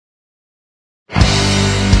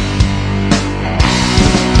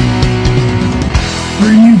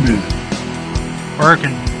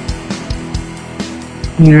working.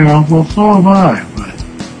 Yeah, well, so have I, but...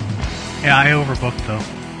 Yeah, I overbooked, though.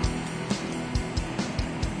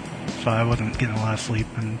 So I wasn't getting a lot of sleep,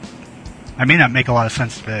 and I may not make a lot of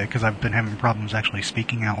sense today, because I've been having problems actually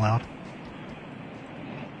speaking out loud.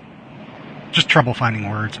 Just trouble finding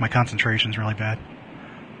words. My concentration's really bad.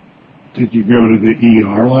 Did you go to the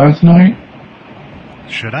ER last night?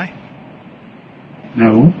 Should I?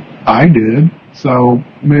 No, I did. So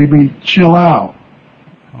maybe chill out.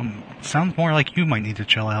 Sounds more like you might need to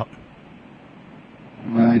chill out.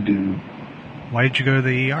 I do. Why did you go to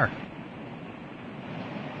the ER?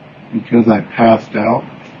 Because I passed out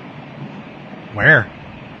Where?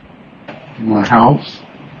 in my house.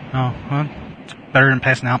 Oh, well, it's better than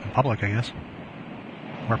passing out in public, I guess.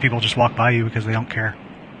 Where people just walk by you because they don't care.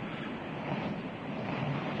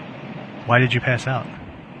 Why did you pass out?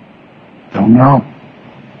 Don't know.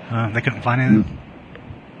 They couldn't find anything?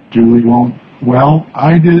 Julie won't. Well,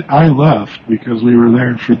 I did. I left because we were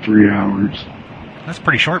there for 3 hours. That's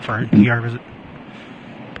pretty short for an ER visit.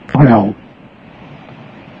 Well,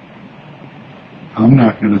 I'm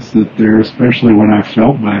not going to sit there, especially when I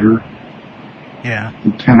felt better. Yeah.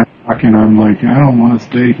 At 10 o'clock, and I'm like, I don't want to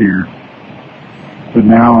stay here. But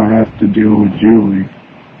now I have to deal with Julie.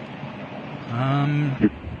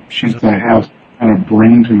 Since I have some kind of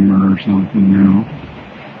brain tumor or something now.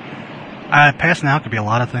 Passing out could be a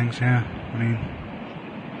lot of things, yeah. I mean,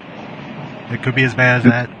 it could be as bad as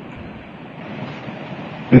that.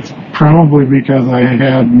 It's probably because I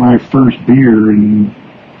had my first beer in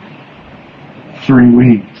 3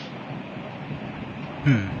 weeks.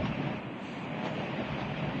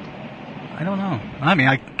 I don't know. I mean,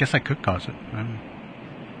 I guess I could cause it.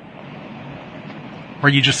 Were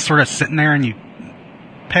you just sort of sitting there and you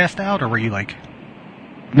passed out, or were you like...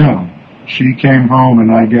 No. She came home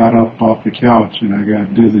and I got up off the couch and I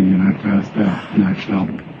got dizzy and I passed out and I fell.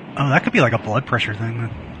 Oh, that could be like a blood pressure thing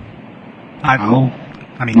then. I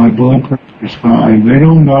mean, my blood pressure's fine. They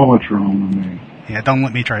don't know what's wrong with me. Yeah, don't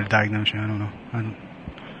let me try to diagnose you. I don't know.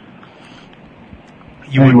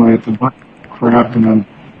 Anyway, it's a bunch of crap and I'm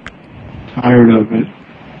tired of it.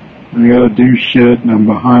 I gotta do shit and I'm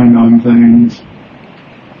behind on things.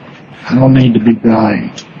 I don't need to be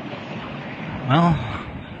dying. Well,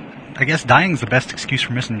 I guess dying's the best excuse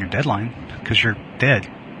for missing your deadline, because you're dead.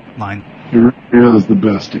 Line. It is the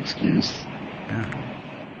best excuse. Yeah.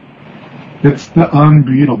 It's the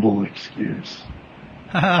unbeatable excuse.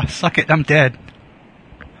 Haha, suck it, I'm dead.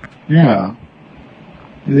 Yeah.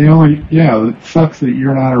 It sucks that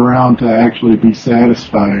you're not around to actually be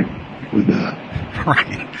satisfied with that.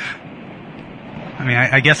 Right. I mean,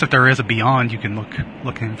 I guess if there is a beyond, you can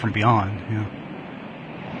look in from beyond, yeah.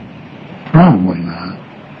 Probably not.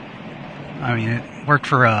 I mean, it worked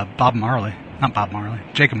for Bob Marley. Not Bob Marley.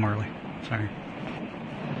 Jacob Marley. Sorry.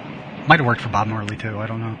 Might have worked for Bob Marley, too. I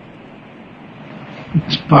don't know.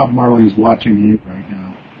 Bob Marley's watching you right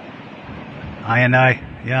now.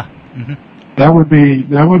 Yeah. Mm-hmm. That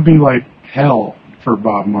would be like hell for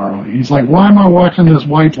Bob Marley. He's like, why am I watching this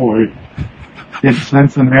white boy in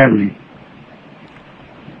Cincinnati?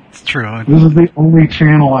 It's true. This is the only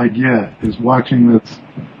channel I get, is watching this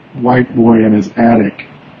white boy in his attic.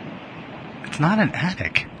 It's not an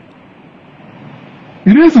attic.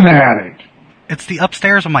 It is an attic. It's the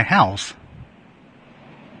upstairs of my house.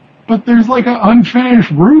 But there's like an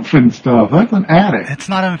unfinished roof and stuff. That's an attic. It's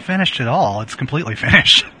not unfinished at all. It's completely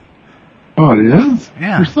finished. Oh, it is?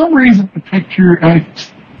 Yeah. For some reason, I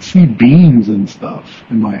see beams and stuff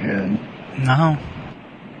in my head. No.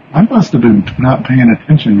 I must have been not paying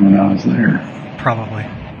attention when I was there. Probably.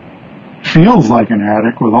 Feels like an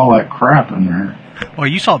attic with all that crap in there. Well,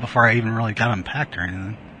 you saw it before I even really got unpacked or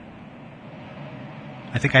anything.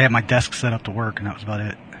 I think I had my desk set up to work, and that was about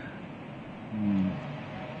it.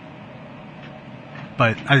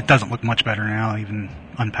 But it doesn't look much better now, even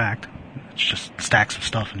unpacked. It's just stacks of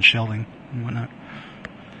stuff and shelving and whatnot.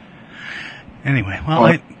 Anyway,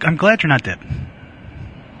 well, I'm glad you're not dead.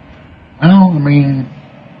 Well, I mean...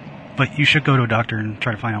 But you should go to a doctor and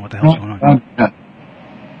try to find out what the hell's going on.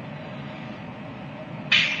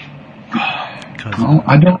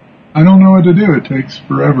 I don't know what to do. It takes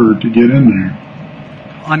forever to get in there.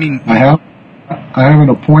 I mean... I have an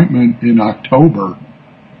appointment in October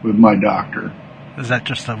with my doctor. Is that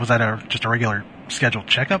just was that just a regular scheduled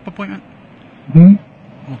checkup appointment? Hmm?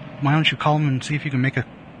 Well, why don't you call him and see if you can make a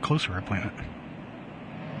closer appointment?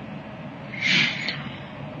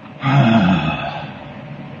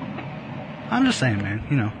 I'm just saying, man,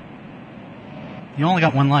 you only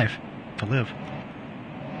got one life to live.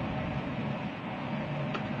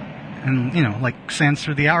 And, like sands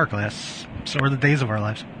through the hourglass, so are the days of our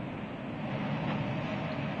lives.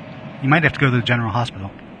 You might have to go to the general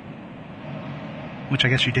hospital. Which I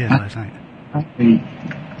guess you did last night. I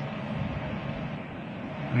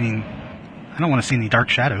mean, I don't want to see any dark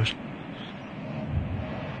shadows.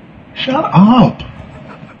 Shut up!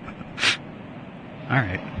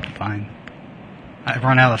 Alright, fine. I've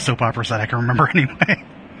run out of soap operas that I can remember anyway.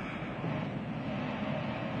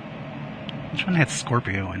 Which one had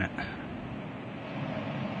Scorpio in it?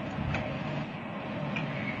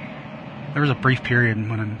 There was a brief period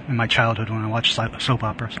in my childhood when I watched soap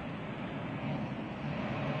operas.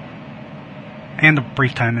 And a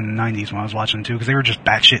brief time in the 90s when I was watching too, because they were just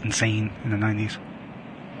batshit insane in the 90s.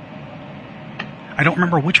 I don't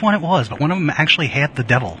remember which one it was, but one of them actually had the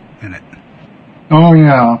devil in it. Oh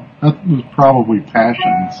yeah, that was probably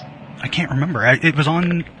Passions. I can't remember. It was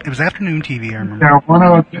afternoon TV, I remember. Yeah, one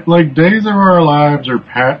of, like, Days of Our Lives or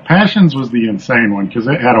Passions was the insane one, because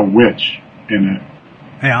it had a witch in it.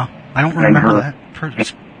 Yeah, I don't remember that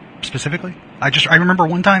specifically. I remember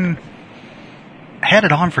one time I had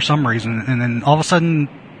it on for some reason, and then all of a sudden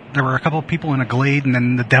there were a couple of people in a glade, and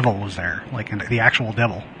then the devil was there, like the actual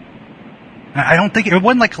devil. I don't think it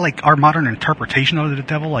wasn't like our modern interpretation of the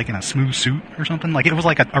devil, like in a smooth suit or something. Like it was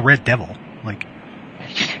like a red devil, like.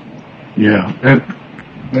 Yeah,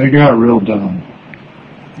 they got real dumb.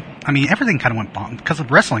 I mean, everything kind of went bonkers because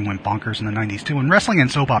wrestling went bonkers in the 90s too, and wrestling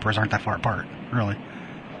and soap operas aren't that far apart, really.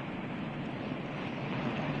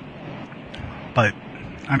 But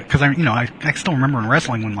because I still remember in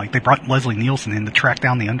wrestling when like they brought Leslie Nielsen in to track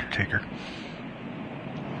down the Undertaker,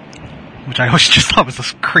 which I always just thought was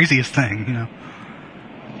the craziest thing, you know.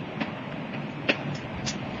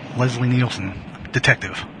 Leslie Nielsen,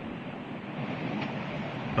 detective.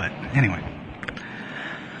 But anyway,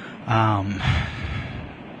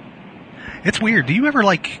 it's weird. Do you ever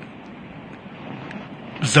like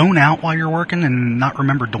zone out while you're working and not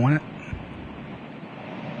remember doing it?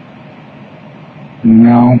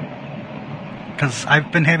 No. Because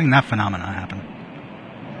I've been having that phenomena happen,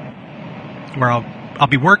 where I'll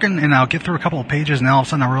be working and I'll get through a couple of pages, and then all of a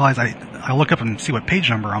sudden I realize I look up and see what page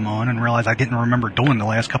number I'm on, and realize I didn't remember doing the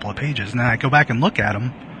last couple of pages, and then I go back and look at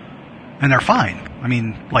them. And they're fine. I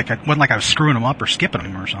mean, like, it wasn't like I was screwing them up or skipping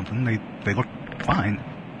them or something. They looked fine.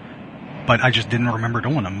 But I just didn't remember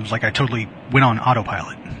doing them. It was like I totally went on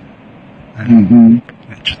autopilot. And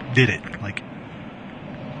it just did it. Like,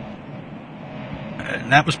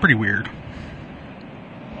 that was pretty weird.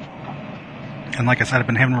 And like I said, I've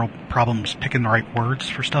been having real problems picking the right words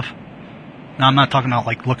for stuff. Now, I'm not talking about,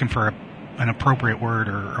 like, looking for an appropriate word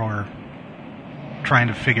or trying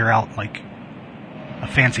to figure out, like, a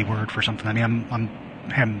fancy word for something. I mean, I'm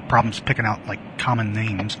having problems picking out like common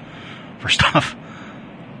names for stuff.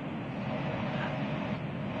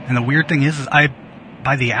 And the weird thing is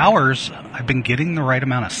by the hours, I've been getting the right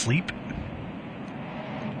amount of sleep,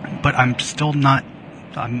 but I'm still not.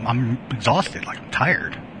 I'm exhausted. Like I'm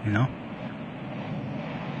tired. You know.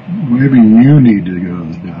 Maybe you need to go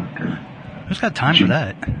to the doctor. Who's got time for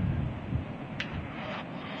that?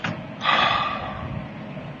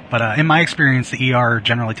 But in my experience, the ER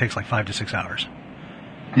generally takes like 5 to 6 hours.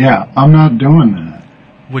 Yeah, I'm not doing that.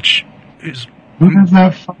 Which is... Who has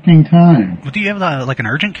that fucking time? Do you have like an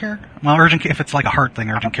urgent care? Well, urgent care, if it's like a heart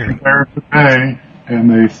thing, urgent care. I was there today, and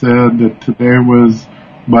they said that today was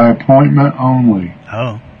by appointment only.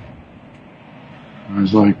 Oh. I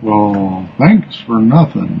was like, well, thanks for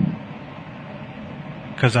nothing.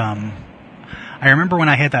 Because I remember when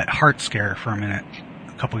I had that heart scare for a minute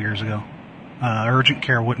a couple years ago. Urgent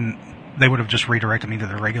care would have just redirected me to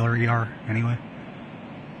the regular ER anyway.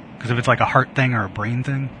 Because if it's like a heart thing or a brain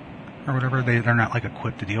thing or whatever, they're not like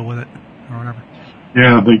equipped to deal with it or whatever.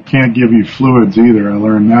 Yeah, they can't give you fluids either. I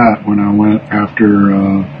learned that when I went after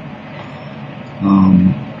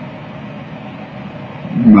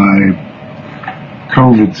my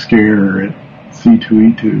COVID scare at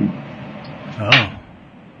C2E2. Oh.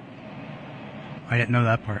 I didn't know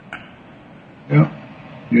that part. Yep.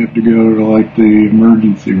 You have to go to, like, the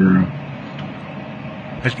emergency room.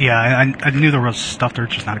 Yeah, I knew there was stuff they're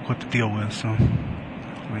just not equipped to deal with, so...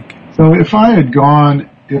 like. So if I had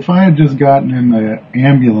just gotten in the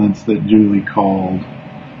ambulance that Julie called,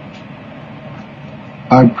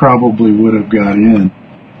 I probably would have got in.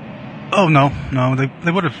 Oh, no,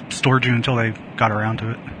 they would have stored you until they got around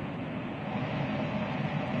to it.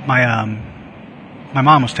 My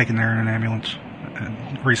mom was taken there in an ambulance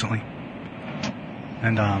recently.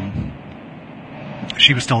 And,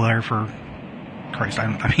 she was still there for, Christ, I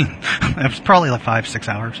mean, it was probably like 5-6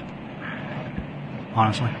 hours.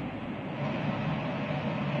 Honestly.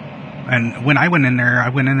 And when I went in there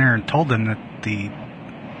and told them that the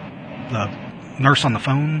nurse on the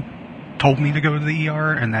phone told me to go to the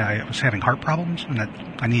ER and that I was having heart problems and that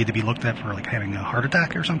I needed to be looked at for like having a heart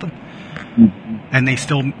attack or something. Mm-hmm. And they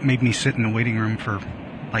still made me sit in the waiting room for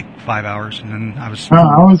like 5 hours, and then I was. No,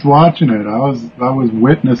 I was watching it. I was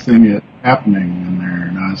witnessing it happening in there,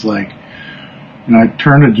 and I was like, and I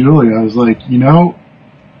turned to Julie. I was like,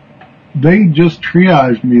 they just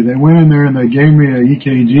triaged me. They went in there and they gave me an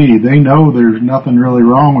EKG. They know there's nothing really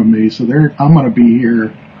wrong with me, so I'm going to be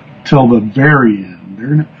here till the very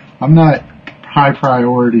end. I'm not high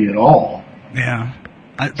priority at all. Yeah.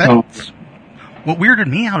 So, what weirded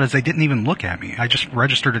me out is they didn't even look at me. I just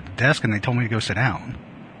registered at the desk and they told me to go sit down.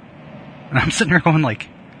 And I'm sitting there going like,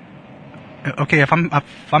 okay, if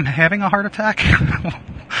I'm having a heart attack,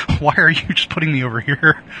 why are you just putting me over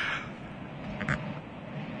here?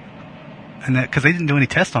 And because they didn't do any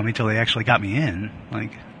tests on me till they actually got me in,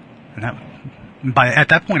 like, and at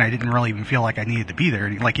that point I didn't really even feel like I needed to be there,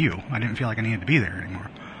 like you. I didn't feel like I needed to be there anymore.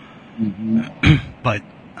 mm-hmm. But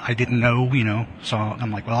I didn't know, so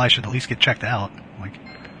I'm like, well, I should at least get checked out, like,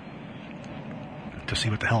 to see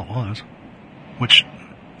what the hell it was, which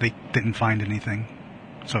they didn't find anything,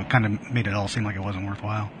 so it kind of made it all seem like it wasn't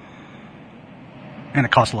worthwhile. And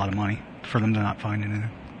it cost a lot of money for them to not find anything.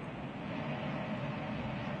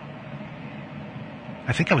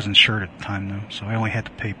 I think I was insured at the time, though, so I only had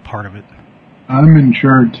to pay part of it. I'm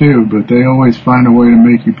insured too, but they always find a way to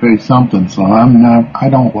make you pay something, so I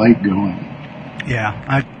don't like going.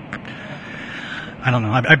 Yeah, I don't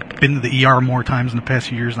know. I've been to the ER more times in the past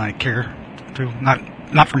few years than I care to.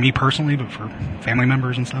 Not for me personally, but for family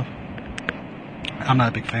members and stuff. I'm not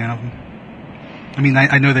a big fan of them. I mean,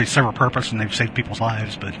 I know they serve a purpose and they've saved people's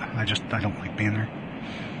lives, but I don't like being there.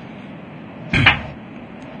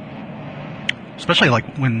 Especially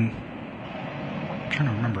like when, I'm trying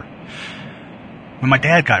to remember, when my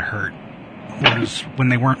dad got hurt, was when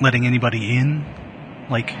they weren't letting anybody in,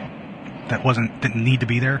 like, didn't need to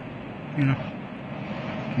be there,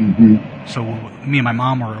 Mm-hmm. So me and my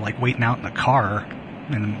mom were like waiting out in the car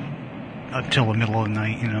until the middle of the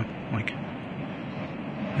night, like,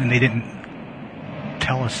 and they didn't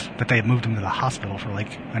tell us that they had moved him to the hospital for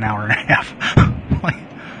like an hour and a half. Like,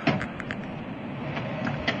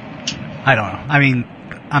 I don't know. I mean,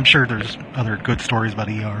 I'm sure there's other good stories about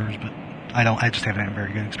ERs, but I just haven't had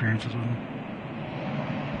very good experiences with them.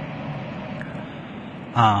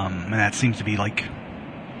 And that seems to be like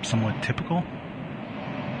somewhat typical.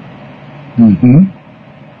 Mm-hmm.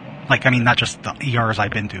 Like, I mean, not just the ERs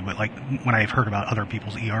I've been to, but like when I've heard about other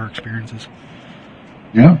people's ER experiences.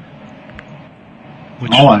 Yeah.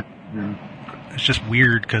 Which it's just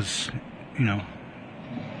weird because,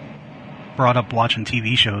 brought up watching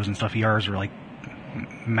TV shows and stuff, ERs are like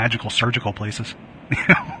magical surgical places,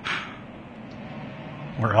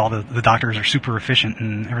 where all the doctors are super efficient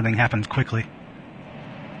and everything happens quickly.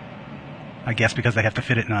 I guess because they have to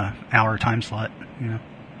fit it in an hour time slot,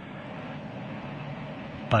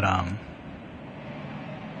 But, I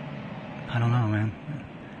don't know, man.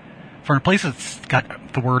 For a place that's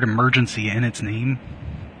got the word emergency in its name,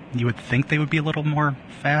 you would think they would be a little more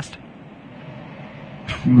fast.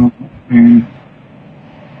 Mm-hmm.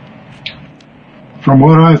 From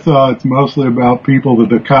what I saw, it's mostly about people that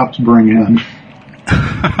the cops bring in.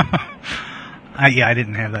 I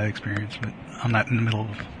didn't have that experience, but I'm not in the middle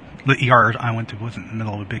of... The ER I went to wasn't in the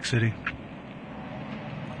middle of a big city.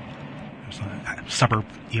 It was a suburb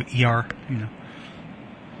ER,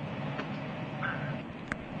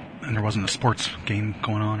 And there wasn't a sports game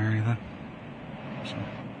going on or anything. So.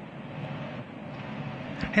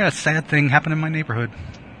 Yeah, a sad thing happened in my neighborhood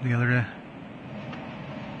the other day.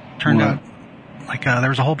 Turned out like there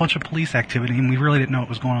was a whole bunch of police activity, and we really didn't know what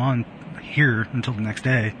was going on here until the next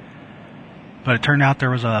day. But it turned out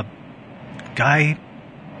there was a guy,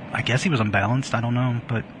 I guess he was unbalanced, I don't know,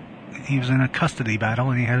 but he was in a custody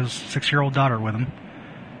battle, and he had his 6-year-old daughter with him.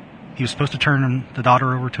 He was supposed to turn the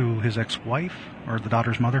daughter over to his ex-wife, or the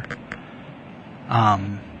daughter's mother.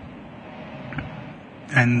 And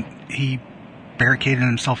he barricaded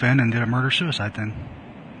himself in and did a murder-suicide thing.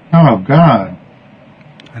 Oh, God.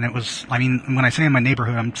 And it was, I mean, when I say in my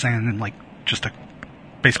neighborhood, I'm saying in like just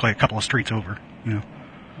basically a couple of streets over, Jesus.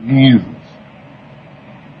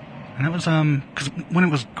 And it was, because when it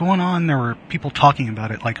was going on, there were people talking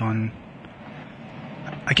about it, like on,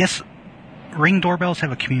 I guess, Ring doorbells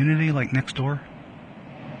have a community, like, next door.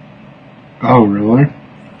 Oh, really?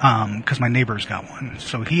 Because my neighbor's got one.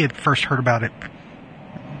 So he had first heard about it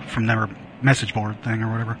from their message board thing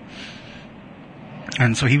or whatever.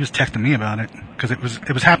 And so he was texting me about it, because it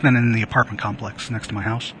was happening in the apartment complex next to my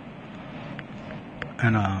house.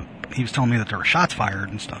 And, he was telling me that there were shots fired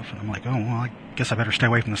and stuff. And I'm like, oh, well, I guess I better stay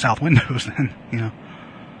away from the south windows then,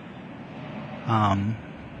 And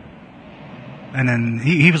then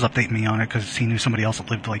he was updating me on it because he knew somebody else that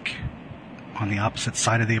lived like on the opposite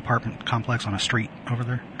side of the apartment complex on a street over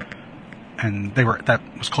there, and that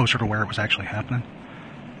was closer to where it was actually happening.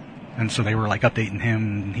 And so they were like updating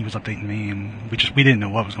him, and he was updating me, and we didn't know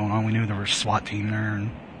what was going on. We knew there was a SWAT team there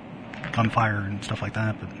and gunfire and stuff like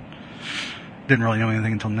that, but didn't really know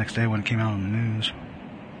anything until the next day when it came out on the news.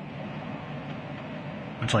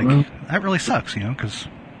 It's like, that really sucks, because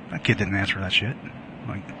that kid didn't ask for that shit.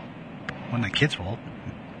 Like, wasn't that kid's fault.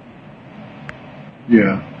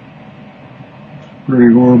 Yeah.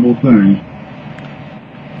 Pretty horrible thing.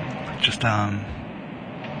 Just, I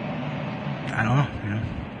don't know,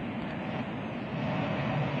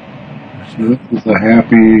 This is a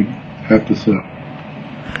happy episode.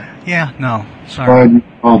 Yeah, no, sorry. Glad you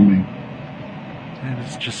called me. It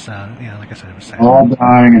was just, like I said, it was sad. All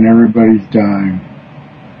dying and everybody's dying.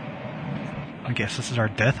 I guess this is our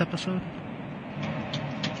death episode?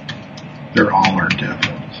 They're all our death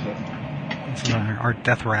episodes. This is our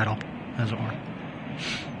death rattle, as it were.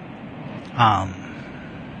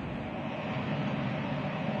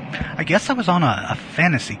 I guess I was on a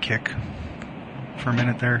fantasy kick for a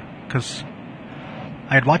minute there, because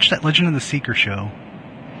I had watched that Legend of the Seeker show,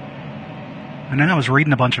 and then I was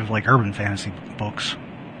reading a bunch of like urban fantasy books,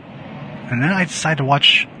 and then I decided to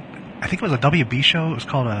watch, I think it was a WB show. It was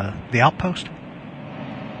called The Outpost.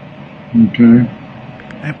 Okay.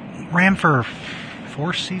 It ran for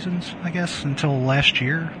 4 seasons, I guess, until last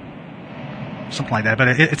year, something like that.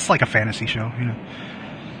 But it's like a fantasy show,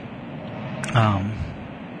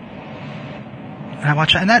 And I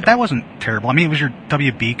watched that, and that wasn't terrible. I mean, it was your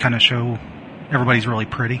WB kind of show. Everybody's really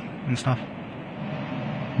pretty and stuff.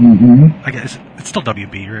 Mm-hmm. I guess it's still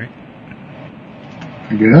WB, right?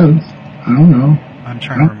 I guess. I don't know. I'm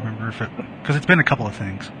trying to remember if because it's been a couple of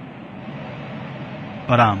things.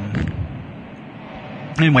 But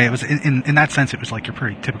anyway, it was in that sense, it was like your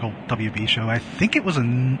pretty typical WB show. I think it was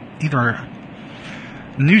either a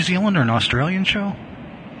New Zealand or an Australian show,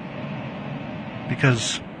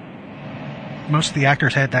 because most of the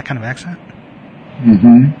actors had that kind of accent.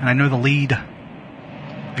 Mm-hmm. And I know the lead,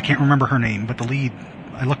 I can't remember her name, but the lead,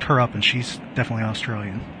 I looked her up and she's definitely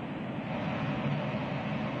Australian.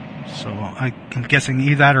 So I'm guessing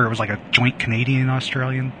either that or it was like a joint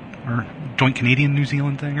Canadian-Australian or joint Canadian-New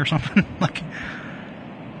Zealand thing or something.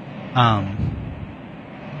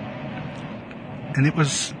 And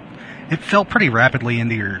it fell pretty rapidly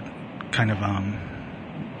into your kind of,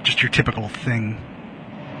 just your typical thing.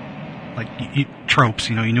 Like, tropes,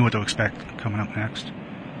 you knew what to expect coming up next.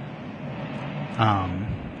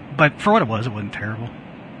 But for what it wasn't terrible.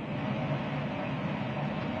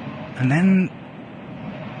 And then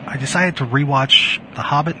I decided to rewatch The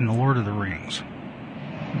Hobbit and The Lord of the Rings.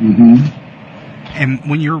 Mm-hmm. And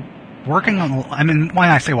when you're working on, when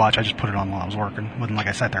I say watch, I just put it on while I was working. It wasn't like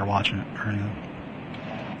I sat there watching it or anything.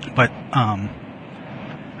 But,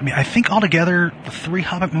 I think altogether, the 3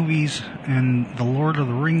 Hobbit movies and the Lord of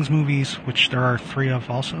the Rings movies, which there are 3 of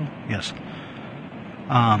also, yes,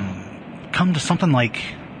 come to something like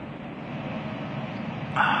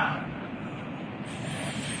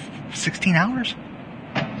 16 hours?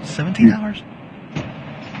 17 hours?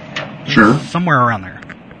 Sure. Somewhere around there.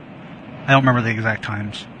 I don't remember the exact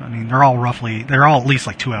times. I mean, they're all at least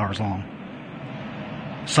like 2 hours long.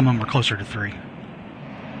 Some of them were closer to 3.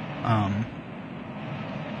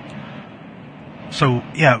 So,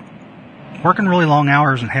 yeah, working really long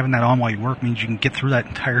hours and having that on while you work means you can get through that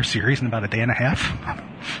entire series in about a day and a half.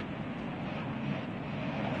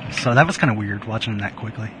 So that was kind of weird, watching them that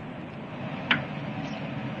quickly.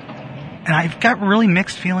 And I've got really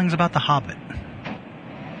mixed feelings about The Hobbit.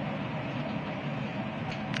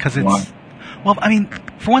 Because it's... Why? Well,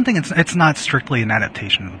 for one thing, it's not strictly an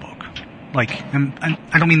adaptation of the book. Like, and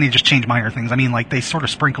I don't mean they just changed minor things. I mean, like, they sort of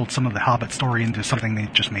sprinkled some of the Hobbit story into something they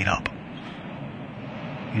just made up.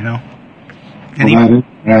 And well, that is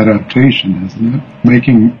adaptation, isn't it?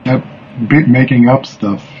 Making up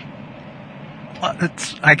stuff.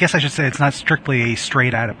 I guess I should say it's not strictly a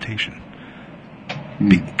straight adaptation.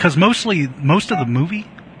 Because most of the movie,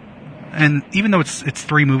 and even though it's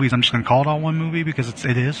 3 movies, I'm just going to call it all one movie because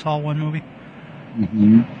it is all one movie.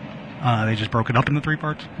 Mm-hmm. They just broke it up into 3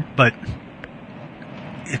 parts. But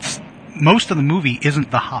most of the movie isn't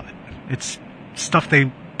The Hobbit. It's stuff they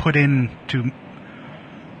put in to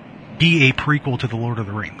be a prequel to The Lord of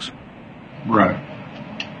the Rings. Right.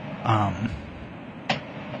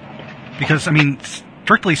 Because,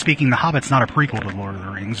 strictly speaking, The Hobbit's not a prequel to The Lord of the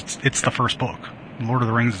Rings. It's the first book. The Lord of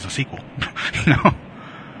the Rings is a sequel.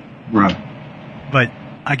 Right. But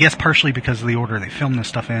I guess partially because of the order they filmed this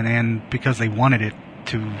stuff in and because they wanted it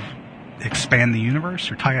to expand the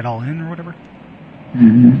universe or tie it all in or whatever.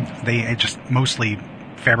 Mm-hmm. They just mostly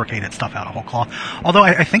fabricated stuff out of whole cloth. Although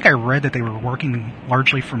I think I read that they were working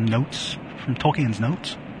largely from notes, from Tolkien's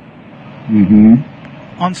notes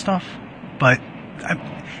Mm-hmm. on stuff. But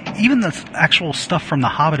even the actual stuff from The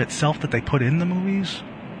Hobbit itself that they put in the movies,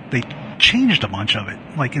 they changed a bunch of it.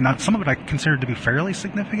 Like, and some of it I considered to be fairly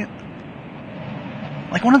significant.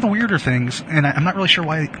 Like, one of the weirder things, and I'm not really sure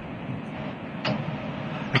why.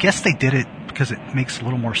 I guess they did it because it makes a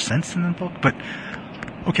little more sense in the book. But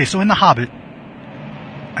okay, so in The Hobbit,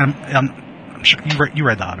 I'm sure you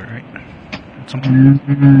read The Hobbit, right? At some point?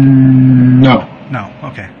 No. No.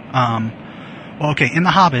 Okay. Well, okay. In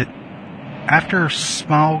The Hobbit, after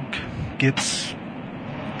Smaug gets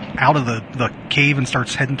out of the cave and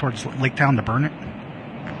starts heading towards Lake Town to burn it,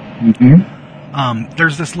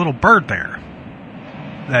 there's this little bird there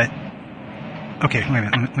that. Okay, wait a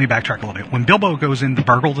minute. Let me backtrack a little bit. When Bilbo goes in to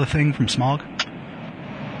burgle the thing from Smaug,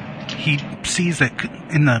 he sees that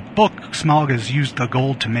in the book, Smaug has used the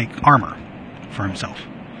gold to make armor for himself.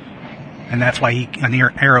 And that's why an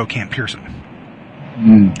arrow can't pierce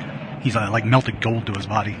him. He's like melted gold to his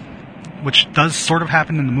body. Which does sort of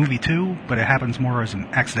happen in the movie too, but it happens more as an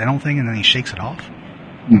accidental thing and then he shakes it off.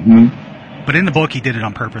 But in the book, he did it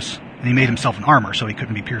on purpose. And he made himself an armor so he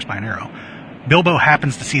couldn't be pierced by an arrow. Bilbo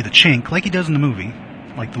happens to see the chink, like he does in the movie,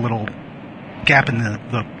 like the little gap in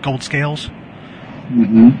the gold scales.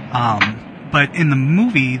 But in the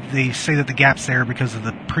movie, they say that the gap's there because of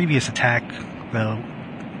the previous attack, the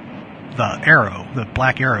arrow, the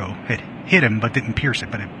black arrow, had hit him but didn't pierce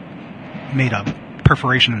it, but it made a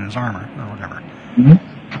perforation in his armor or whatever.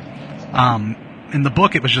 In the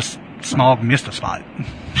book, it was just Smaug missed a spot,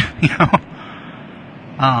 you know.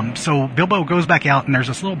 So Bilbo goes back out, and there's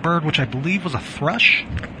this little bird, which I believe was a thrush.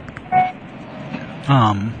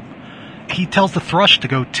 He tells the thrush to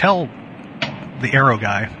go tell the arrow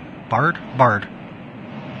guy, Bard,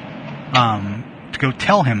 to go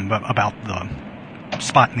tell him about the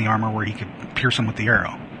spot in the armor where he could pierce him with the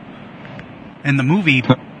arrow. In the movie,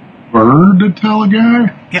 bird to tell a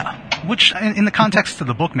guy? Yeah, which in the context of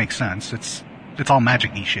the book makes sense. It's all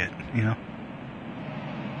magic-y shit, you know.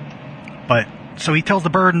 But so he tells the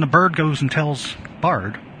bird, and the bird goes and tells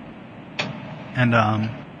Bard. And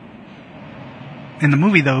in the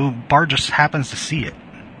movie, though, Bard just happens to see it.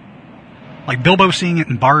 Like Bilbo seeing it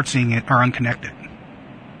and Bard seeing it are unconnected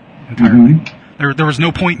entirely. There was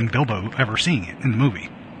no point in Bilbo ever seeing it in the movie,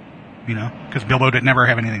 you know, because Bilbo didn't never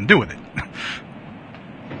have anything to do with it.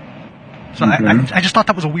 So I just thought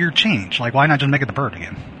that was a weird change. Like, why not just make it the bird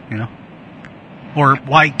again, you know? Or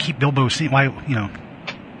why keep Bilbo seeing? Why, you know?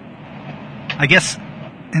 I guess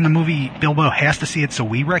in the movie Bilbo has to see it so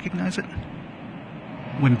we recognize it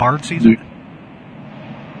when Bard sees it.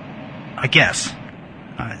 I guess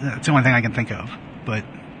that's the only thing I can think of. But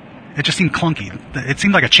it just seemed clunky. It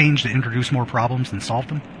seemed like a change that introduced more problems than solved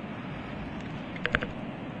them.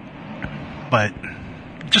 But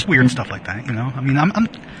just weird stuff like that, you know. I mean,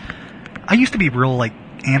 I used to be real like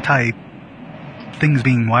anti things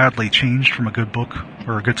being wildly changed from a good book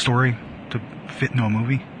or a good story to fit into a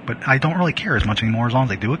movie, but I don't really care as much anymore as long as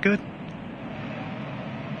they do it good.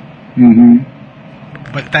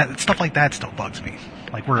 But that stuff like that still bugs me.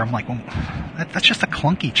 Like where I'm like, well, that's just a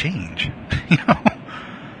clunky change, you know.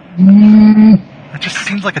 It just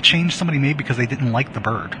seems like a change somebody made because they didn't like the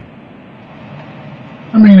bird.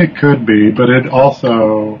 I mean, it could be, but it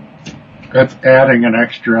also that's adding an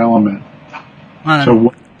extra element. So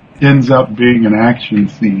what ends up being an action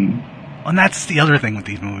scene. And that's the other thing with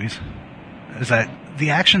these movies, is that the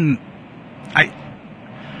action, I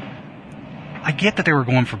get that they were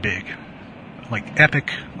going for big, like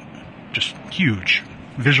epic, just huge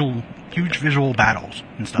visual battles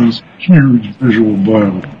and stuff. These huge visual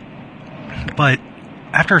battles. But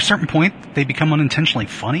after a certain point, they become unintentionally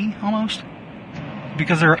funny almost,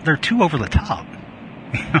 because they're too over the top,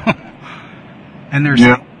 you know. And there's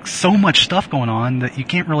like so much stuff going on that you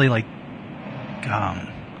can't really like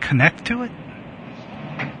connect to it.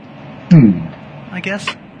 I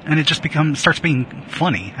guess. And it just starts being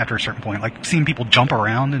funny after a certain point, like seeing people jump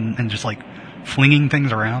around and just like flinging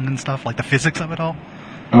things around and stuff, like the physics of it all.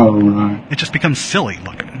 Oh, right. It just becomes silly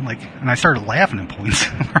looking, like, and I started laughing at points.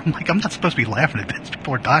 I'm like, I'm not supposed to be laughing at this.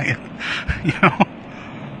 People are dying, you know.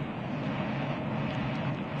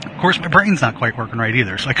 Of course, my brain's not quite working right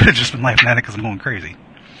either, so I could have just been laughing at it because I'm going crazy.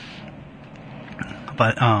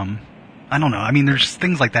 But I don't know. I mean, there's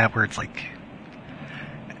things like that where it's like,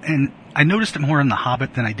 and I noticed it more in The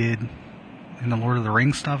Hobbit than I did in the Lord of the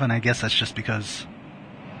Rings stuff, and I guess that's just because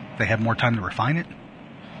they have more time to refine it.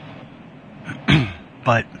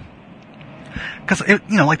 But Because,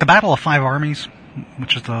 like the Battle of Five Armies,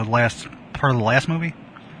 which is the last part of the last movie,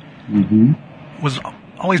 Mm-hmm. was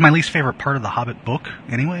always my least favorite part of the Hobbit book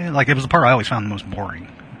anyway. Like, it was the part I always found the most boring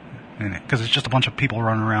in it, because it's just a bunch of people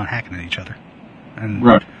running around hacking at each other. And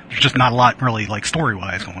Right. there's just not a lot really, like,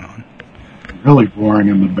 story-wise going on. Really boring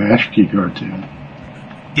in the Bashki cartoon.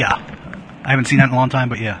 Yeah. I haven't seen that in a long time,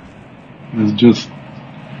 but yeah. It's just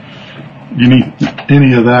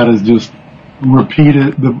any of that is just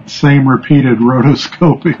the same repeated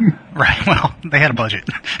rotoscoping. Right, well, they had a budget.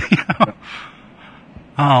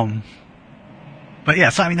 But yeah,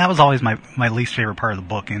 so I mean, that was always my least favorite part of the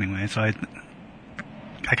book anyway, so I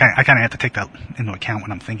kind of have to take that into account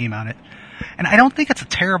when I'm thinking about it. And I don't think it's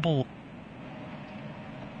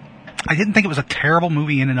I didn't think it was a terrible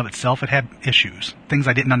movie in and of itself. It had issues. Things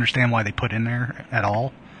I didn't understand why they put in there at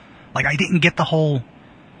all. Like, I didn't get the whole,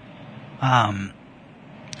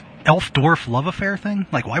 elf-dwarf love affair thing.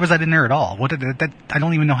 Like, why was that in there at all? I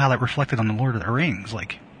don't even know how that reflected on the Lord of the Rings.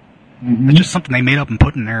 Like, Mm-hmm. it's just something they made up and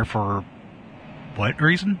put in there for what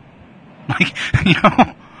reason? Like,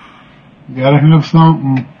 Gotta have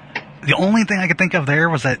something. the only thing I could think of there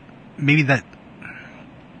was that maybe that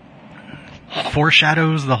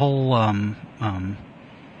foreshadows the whole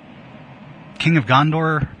King of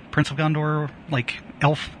Gondor, Prince of Gondor, like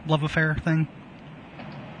elf love affair thing.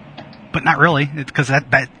 But not really, because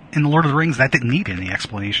that in the Lord of the Rings that didn't need any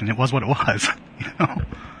explanation. It was what it was,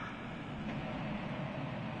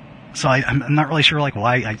 So I'm not really sure, like,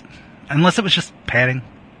 why unless it was just padding.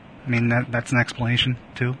 I mean, that's an explanation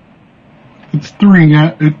too. It's 3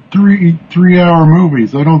 hour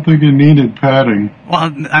movies. I don't think it needed padding.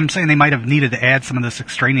 Well, I'm saying they might have needed to add some of this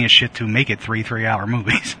extraneous shit to make it 3-hour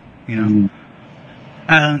movies, Mm.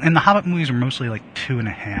 And the Hobbit movies are mostly like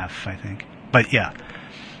 2.5, I think. But yeah,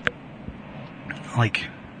 like,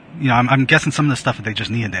 I'm guessing some of the stuff that they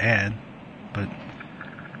just needed to add, but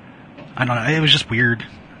I don't know. It was just weird,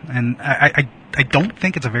 and I don't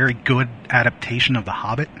think it's a very good adaptation of The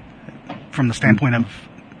Hobbit from the standpoint of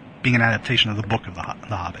being an adaptation of the book of the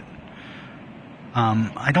Hobbit.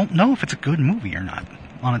 I don't know if it's a good movie or not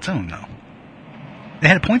on its own, though. They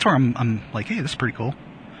had points where I'm like, hey, this is pretty cool.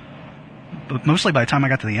 But mostly by the time I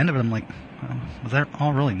got to the end of it, I'm like, was that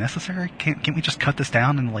all really necessary? Can't we just cut this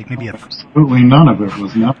down and like maybe Absolutely none of it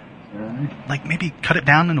was necessary. like maybe cut it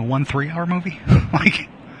down into 1 3-hour movie? Like,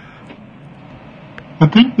 I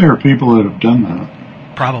think there are people that have done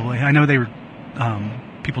that. probably. I know they were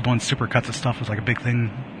people doing super cuts of stuff was like a big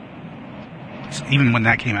thing, even when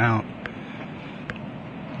that came out.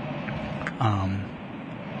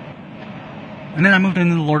 And then I moved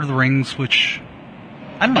into the Lord of the Rings, which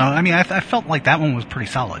I don't know. I mean, I felt like that one was pretty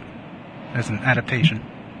solid as an adaptation.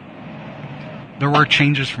 There were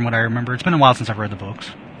changes from what I remember. It's been a while since I've read the books,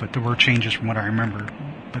 but there were changes from what I remember.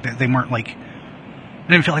 But they weren't like, I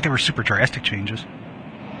didn't feel like they were super drastic changes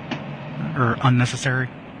or unnecessary.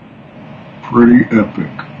 Pretty epic.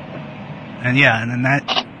 And yeah, and then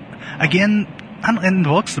that again, in the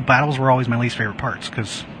books, the battles were always my least favorite parts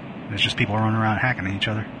because there's just people running around hacking at each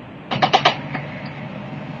other.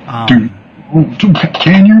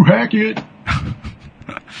 Can you hack it?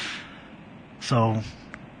 So,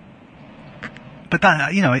 but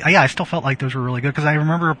that, yeah, I still felt like those were really good because I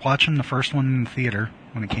remember watching the first one in the theater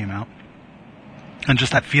when it came out, and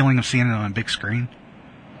just that feeling of seeing it on a big screen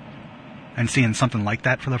and seeing something like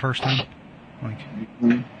that for the first time, like,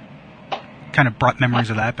 kind of brought memories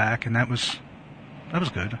of that back, and that was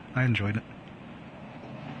good. I enjoyed it.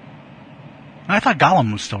 And I thought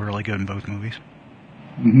Gollum was still really good in both movies.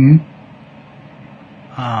 Mm-hmm.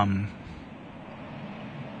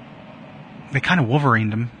 They kind of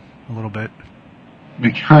Wolverined him a little bit.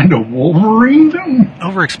 They kind of Wolverined him?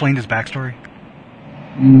 Over-explained his backstory.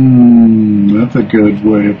 That's a good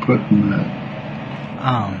way of putting that.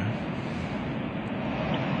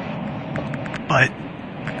 But,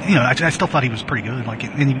 I still thought he was pretty good. Like,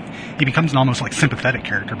 and he becomes an almost like sympathetic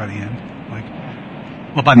character by the end. Like,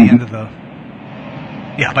 well, by the end of the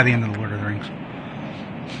Lord of the Rings.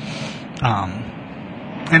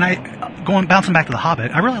 And bouncing back to The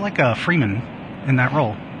Hobbit, I really like Freeman in that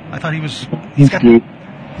role. I thought He's good.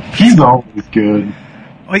 He's always good.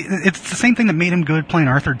 It's the same thing that made him good playing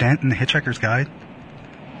Arthur Dent in The Hitchhiker's Guide,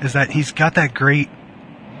 is that he's got that great,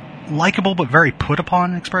 likable but very put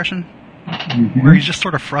upon expression, where he's just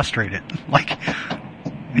sort of frustrated. Like,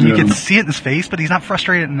 and you can see it in his face, but he's not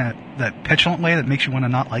frustrated in that petulant way that makes you want to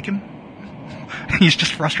not like him. He's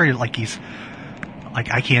just frustrated, like he's like,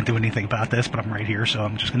 I can't do anything about this, but I'm right here, so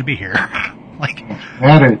I'm just going to be here. Like,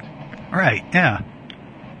 at it. Right? Yeah.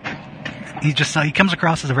 He comes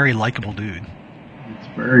across as a very likable dude. It's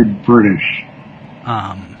very British.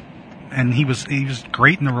 and he was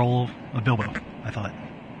great in the role of Bilbo, I thought.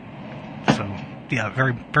 So yeah,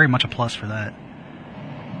 very very much a plus for that.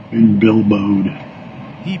 And Bilbo'd.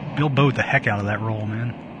 He Bilbo'd the heck out of that role,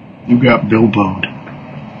 man. You got Bilbo'd.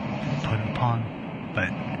 Put it upon, but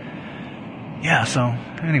yeah. So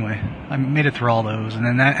anyway, I made it through all those, and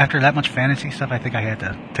then after that much fantasy stuff, I think I had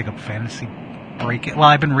to take a fantasy break. Well,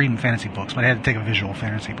 I've been reading fantasy books, but I had to take a visual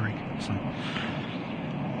fantasy break. So,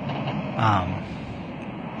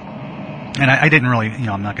 and I didn't really,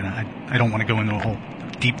 I'm not gonna. I don't want to go into a whole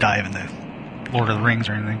deep dive into Lord of the Rings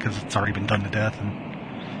or anything because it's already been done to death,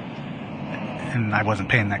 and I wasn't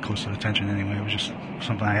paying that close of attention anyway. It was just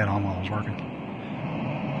something I had on while I was working.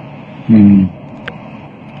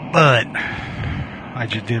 But I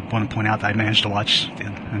just did want to point out that I managed to watch the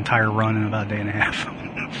entire run in about a day and a half.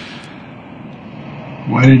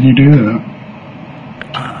 Why did you do that?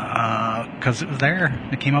 Because it was there.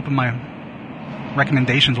 It came up in my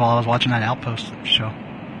recommendations while I was watching that Outpost show.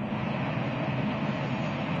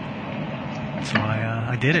 So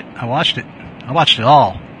I did it. I watched it. I watched it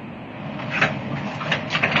all.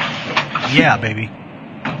 Yeah, baby.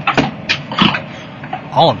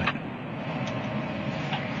 All of it.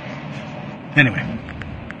 Anyway.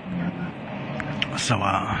 So,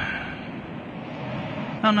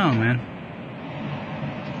 I don't know, man.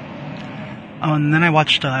 Oh, and then I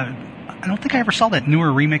watched, I don't think I ever saw that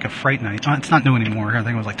newer remake of Fright Night. It's not new anymore. I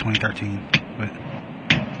think it was like 2013. But,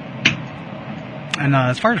 and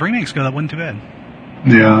as far as remakes go, that wasn't too bad.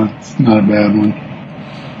 Yeah, it's not a bad one.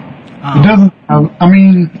 It doesn't have,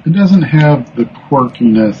 it doesn't have the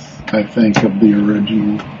quirkiness, I think, of the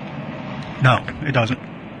original. No, it doesn't.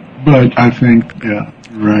 But I think, yeah,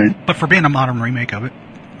 right. But for being a modern remake of it,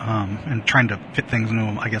 and trying to fit things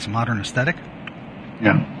into, I guess, a modern aesthetic,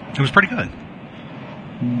 yeah, it was pretty good.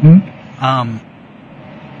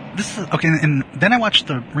 This is okay, and then I watched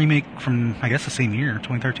the remake from, I guess, the same year,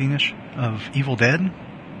 2013-ish, of Evil Dead.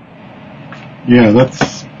 Yeah, that's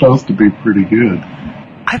supposed to be pretty good.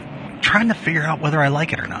 I'm trying to figure out whether I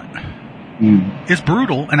like it or not. It's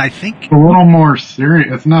brutal, and I think a little more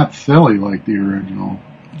serious. It's not silly like the original.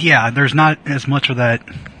 Yeah, there's not as much of that.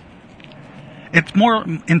 It's more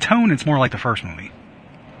in tone. It's more like the first movie,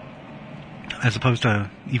 as opposed to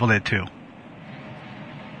Evil Dead 2.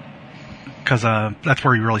 Because that's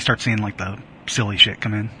where you really start seeing like the silly shit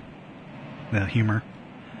come in, the humor.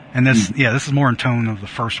 And this is more in tone of the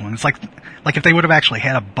first one. It's like if they would have actually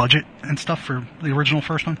had a budget and stuff for the original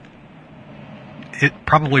first one, it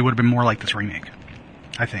probably would have been more like this remake,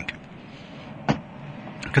 I think.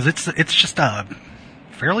 Because it's just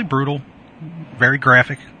fairly brutal, very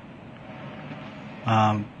graphic,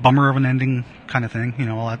 bummer of an ending kind of thing,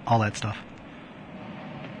 all that stuff.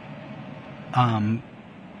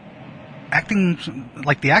 Acting,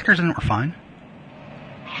 like the actors in it were fine.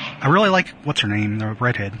 I really like what's her name, the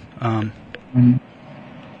redhead.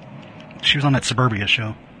 She was on that Suburbia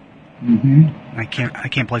show. I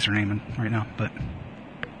can't place her name right now, but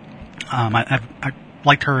I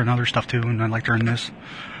liked her in other stuff too, and I liked her in this.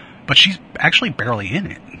 But she's actually barely in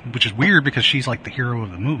it, which is weird because she's like the hero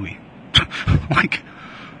of the movie.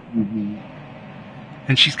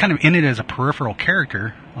 And she's kind of in it as a peripheral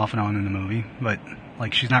character off and on in the movie, but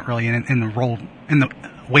like she's not really in the role in the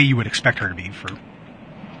way you would expect her to be for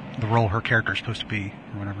the role her character is supposed to be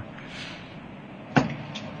or whatever.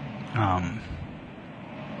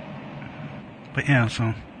 But yeah,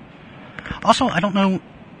 so also I don't know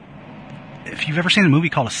if you've ever seen a movie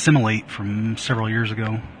called Assimilate from several years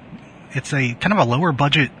ago. It's a kind of a lower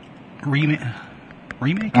budget remake.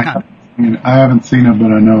 I haven't seen it,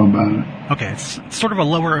 but I know about it. Okay, it's sort of a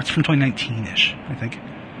lower. It's from 2019-ish, I think.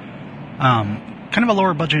 Kind of a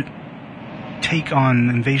lower budget take on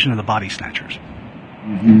Invasion of the Body Snatchers.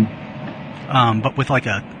 But with like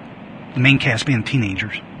the main cast being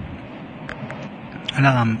teenagers. And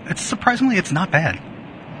it's not bad.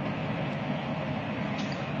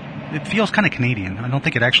 It feels kind of Canadian. I don't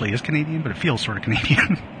think it actually is Canadian, but it feels sort of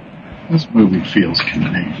Canadian. This movie feels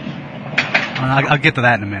Canadian. I'll get to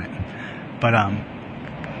that in a minute. But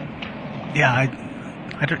yeah,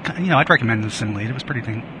 I'd recommend Assimilate. It was pretty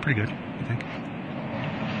good, I think.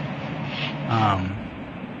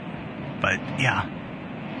 But yeah.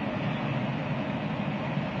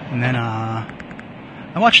 And then I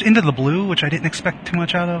watched Into the Blue, which I didn't expect too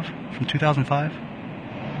much out of, from 2005.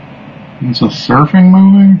 It's a surfing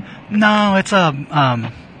movie? No, it's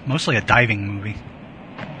mostly a diving movie.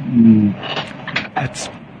 It's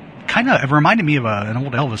it reminded me of an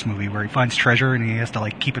old Elvis movie where he finds treasure and he has to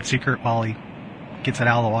like keep it secret while he gets it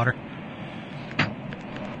out of the water.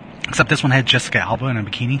 Except this one had Jessica Alba in a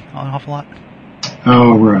bikini an awful lot.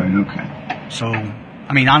 Oh, right, okay. So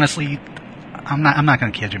I mean, honestly, I'm not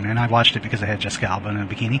going to kid you, man. I watched it because I had Jessica Alba in a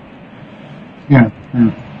bikini. Yeah.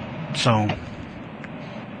 So,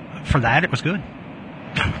 for that, it was good.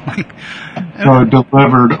 So it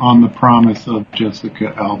delivered on the promise of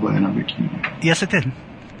Jessica Alba in a bikini. Yes, it did.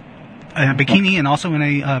 A bikini and also in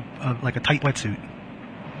a like a tight wetsuit.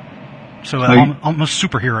 So almost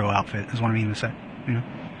superhero outfit is what I mean to say. You know,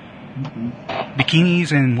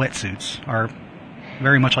 bikinis and wetsuits are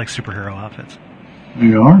very much like superhero outfits.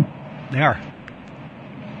 They are. They are.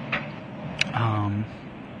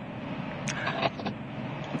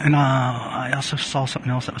 And I also saw something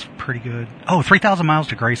else that was pretty good. Oh, 3,000 Miles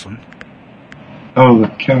to Graceland. Oh, the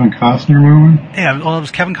Kevin Costner movie? Yeah, well, it was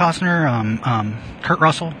Kevin Costner, Kurt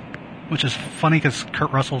Russell, which is funny because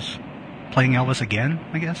Kurt Russell's playing Elvis again,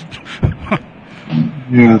 I guess.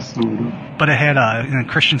 Yeah, sort of. But it had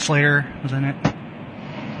Christian Slater was in it,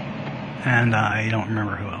 and I don't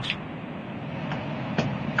remember who else.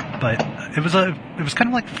 But it was kind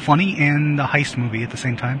of like funny and a heist movie at the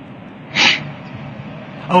same time.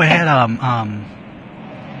 Oh, it had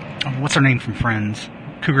what's her name from Friends?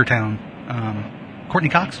 Cougar Town. Courtney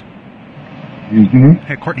Cox? Mm-hmm. It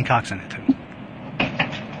had Courtney Cox in it, too.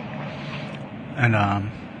 And,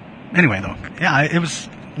 anyway, though. Yeah, it was,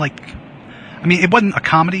 like... I mean, it wasn't a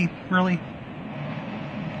comedy, really.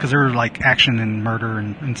 Because there were, like, action and murder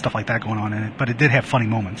and stuff like that going on in it. But it did have funny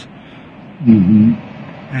moments. Mm-hmm.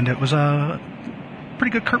 And it was a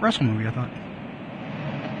pretty good Kurt Russell movie, I thought.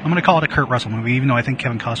 I'm going to call it a Kurt Russell movie, even though I think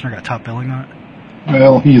Kevin Costner got top billing on it.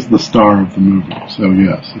 Well, he's the star of the movie, so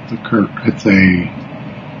yes, it's a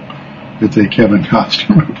Kevin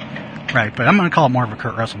Costner movie. Right, but I'm going to call it more of a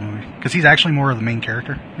Kurt Russell movie because he's actually more of the main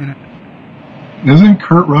character in it. Isn't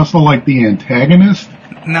Kurt Russell like the antagonist?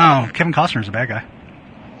 No, Kevin Costner's a bad guy.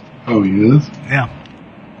 Oh, he is? Yeah.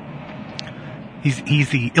 He's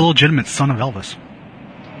the illegitimate son of Elvis.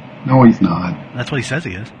 No, he's not. That's what he says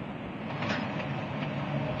he is.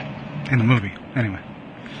 In the movie, anyway.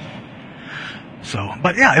 So,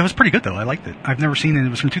 but yeah, it was pretty good though. I liked it. I've never seen it. It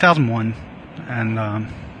was from 2001, and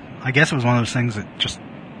I guess it was one of those things that just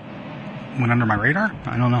went under my radar.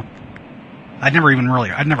 I don't know. I'd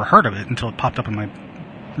never heard of it until it popped up in my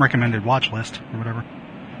recommended watch list or whatever.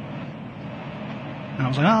 And I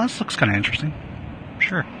was like, oh, this looks kind of interesting.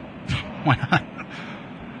 Sure. Why not?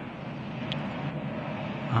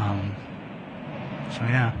 So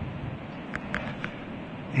yeah.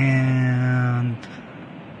 And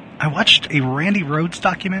I watched a Randy Rhoads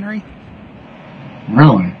documentary.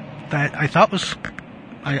 Really? That I thought was...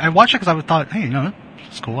 I watched it because I thought, hey,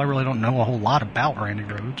 it's cool. I really don't know a whole lot about Randy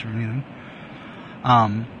Rhoads or anything.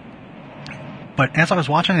 But as I was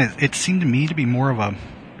watching it, it seemed to me to be more of a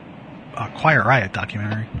Quiet Riot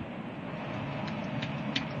documentary.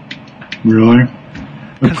 Really?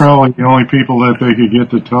 They're probably the only people that they could get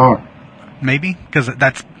to talk. Maybe, because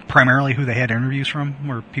that's primarily who they had interviews from,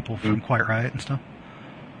 were people from Quiet Riot and stuff.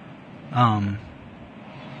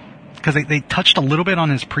 Because they touched a little bit on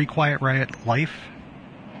his pre-Quiet Riot life.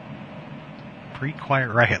 Pre-Quiet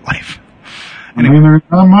Riot life. Anyway. I mean, there's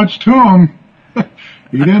not much to him.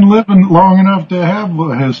 He didn't live long enough to have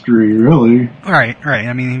a history, really. Right.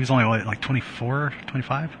 I mean, he was only, like 24,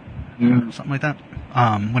 25? Yeah. Something like that,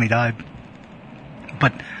 when he died.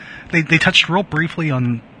 But they touched real briefly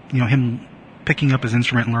on, him picking up his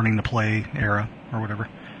instrument and learning to play era, or whatever.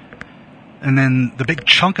 And then the big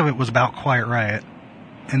chunk of it was about Quiet Riot.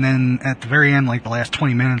 And then at the very end, like the last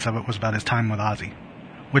 20 minutes of it was about his time with Ozzy.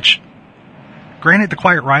 Which, granted, the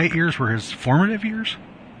Quiet Riot years were his formative years.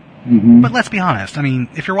 Mm-hmm. But let's be honest. I mean,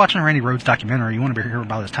 if you're watching a Randy Rhoads documentary, you want to hear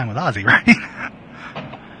about his time with Ozzy, right?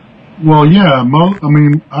 Well, yeah.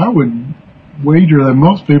 I would wager that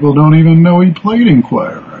most people don't even know he played in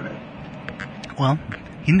Quiet Riot. Well,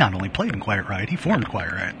 he not only played in Quiet Riot, he formed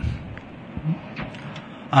Quiet Riot.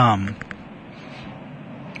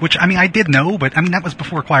 Which, I mean, I did know, but, I mean, that was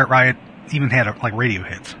before Quiet Riot even had, radio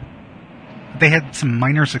hits. They had some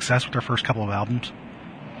minor success with their first couple of albums,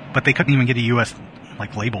 but they couldn't even get a U.S.,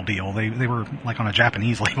 label deal. They were, on a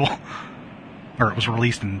Japanese label. Or it was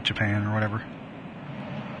released in Japan or whatever.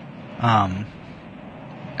 And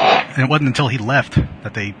it wasn't until he left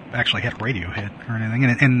that they actually had a radio hit or anything.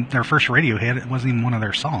 And their first radio hit, it wasn't even one of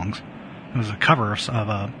their songs. It was a cover of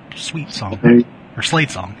a Sweet song. Or Slade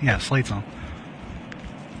song. Yeah, Slade song.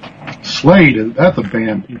 Slade, that's a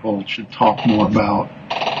band people should talk more about.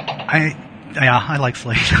 I like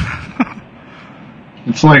Slade.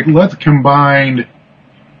 It's like, let's combine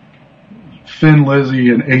Thin Lizzy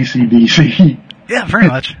and AC/DC. Yeah, very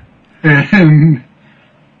much. And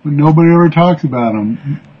nobody ever talks about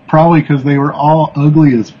them. Probably because they were all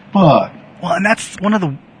ugly as fuck. Well, and that's one of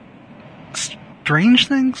the strange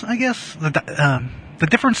things, I guess. The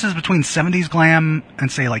differences between 70s glam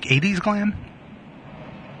and, say, like 80s glam,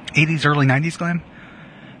 80s, early 90s glam,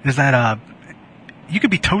 is that you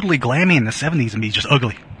could be totally glammy in the 70s and be just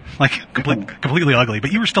ugly. Like, completely ugly.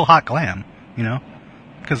 But you were still hot glam, you know?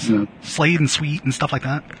 Because Slade and Sweet and stuff like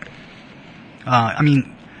that. I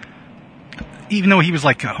mean, even though he was,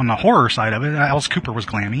 like, on the horror side of it, Alice Cooper was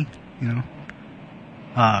glammy, you know?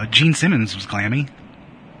 Gene Simmons was glammy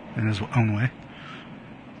in his own way.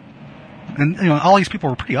 And, you know, all these people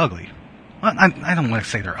were pretty ugly. I don't want to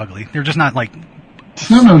say they're ugly. They're just not, like...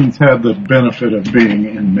 Simmons had the benefit of being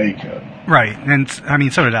in makeup. Right, and, I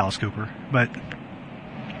mean, so did Alice Cooper. But,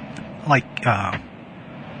 like, I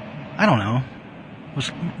don't know.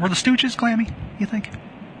 Were the Stooges glammy, you think?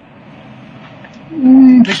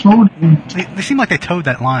 They seem like they towed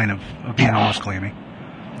that line of being almost glammy.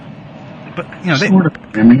 But, you know,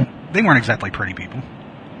 they weren't exactly pretty people.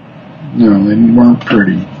 No, they weren't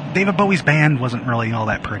pretty. David Bowie's band wasn't really all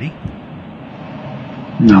that pretty.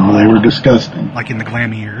 No, they were disgusting. Like in the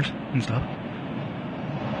glammy years and stuff.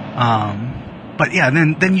 But yeah,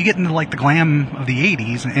 then you get into like the glam of the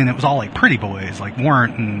 80s, and it was all like pretty boys, like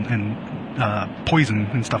Warrant and Poison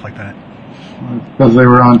and stuff like that. Because they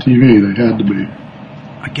were on TV, they had to be.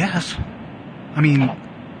 I guess. I mean,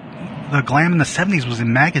 the glam in the 70s was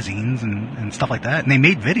in magazines and stuff like that, and they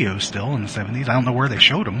made videos still in the 70s. I don't know where they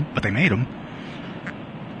showed them, but they made them.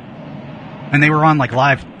 And they were on like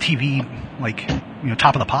live TV, like, you know,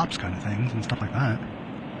 Top of the Pops kind of things and stuff like that.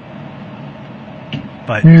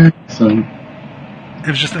 But it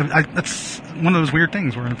was just, that's one of those weird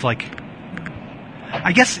things where it's like,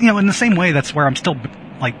 I guess, you know, in the same way, that's where I'm still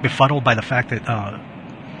like befuddled by the fact that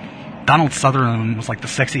Donald Sutherland was like the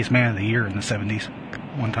sexiest man of the year in the 70s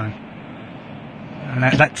one time. And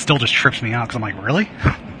that still just trips me out, because I'm like, really?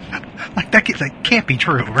 Like, that can't be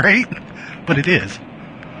true, right? But it is.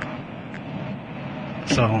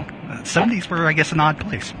 So, 70s were, I guess, an odd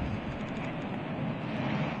place.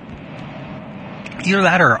 Either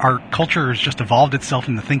that, or our culture has just evolved itself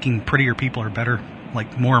into thinking prettier people are better,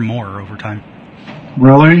 like, more and more over time.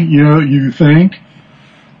 Really? You think?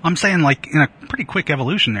 I'm saying, like, in a pretty quick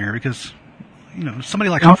evolution there, because, you know, somebody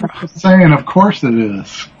like I'm saying, of course it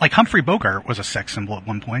is. Like Humphrey Bogart was a sex symbol at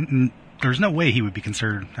one point, and there's no way he would be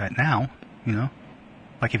considered that now, you know?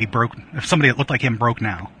 Like if somebody that looked like him broke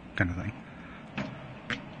now, kind of thing.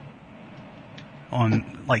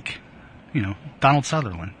 On, like, you know, Donald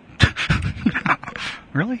Sutherland.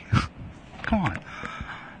 Really? Come on.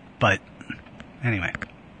 But, anyway.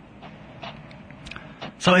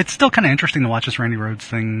 So it's still kind of interesting to watch this Randy Rhoads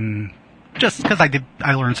thing, just because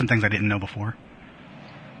I learned some things I didn't know before.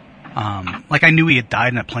 Like, I knew he had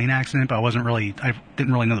died in a plane accident, but I didn't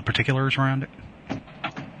really know the particulars around it.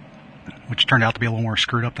 Which turned out to be a little more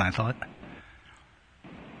screwed up than I thought.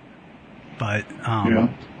 But,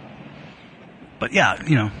 But yeah,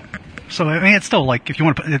 you know, so I mean, it's still like, if you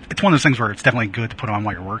want to, it's one of those things where it's definitely good to put on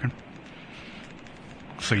while you're working,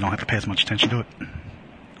 so you don't have to pay as much attention to it.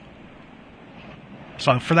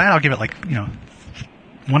 So for that, I'll give it like, you know,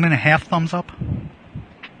 1.5 thumbs up,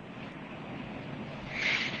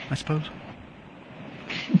 I suppose.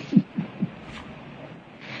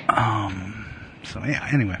 So yeah,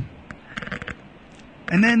 anyway.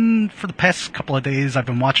 And then for the past couple of days, I've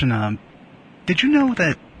been watching, did you know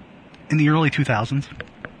that in the early 2000s,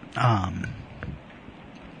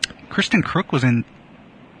 Kristen Crook was in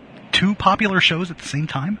 2 popular shows at the same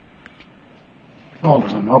time? Hold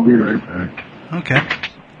on, I'll be right back. Okay.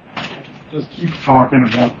 Just keep talking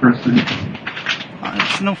about Kristen.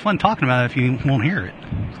 It's no fun talking about it if you won't hear it.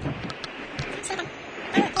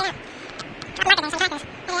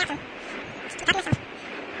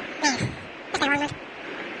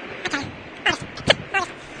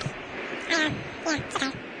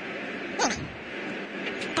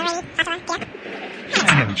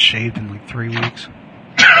 I haven't shaved in like 3 weeks.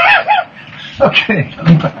 Okay,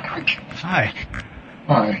 I'm back. Hi.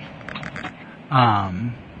 Hi.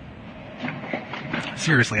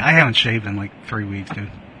 Seriously, I haven't shaved in like 3 weeks,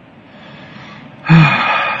 dude.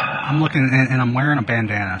 I'm looking, and I'm wearing a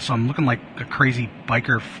bandana, so I'm looking like a crazy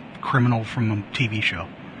biker criminal from a TV show.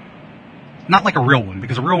 Not like a real one,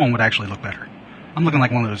 because a real one would actually look better. I'm looking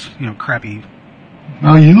like one of those, you know, crappy...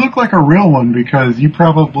 No, you look like a real one, because you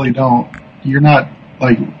probably don't... You're not,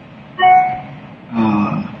 like...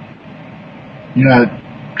 You're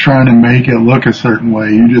not trying to make it look a certain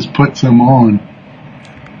way. You just put some on.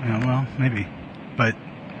 Yeah, well, maybe. But...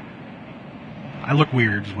 I look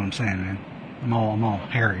weird, is what I'm saying, man. I'm all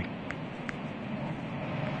hairy.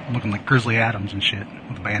 I'm looking like Grizzly Adams and shit,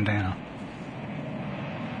 with a bandana.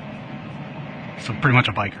 So pretty much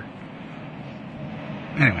a biker.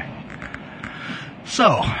 Anyway.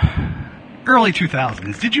 So, early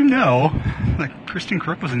 2000s. Did you know that Kristen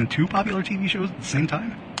Crook was in 2 popular TV shows at the same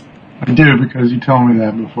time? I do, because you told me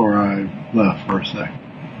that before I left for a second.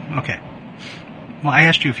 Okay. Well, I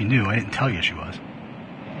asked you if you knew. I didn't tell you she was.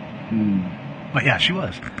 But yeah, she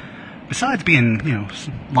was. Besides being,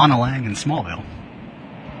 Lana Lang in Smallville.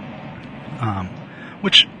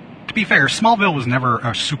 Which, to be fair, Smallville was never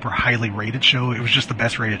a super highly rated show. It was just the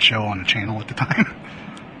best rated show on the channel at the time.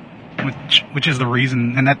 Which is the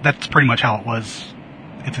reason, and that's pretty much how it was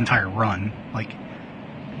its entire run. Like,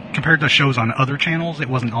 compared to shows on other channels, it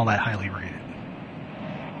wasn't all that highly rated.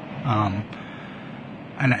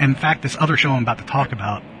 And in fact, this other show I'm about to talk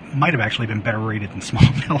about might have actually been better rated than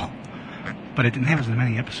Smallville. But it didn't have as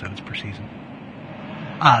many episodes per season.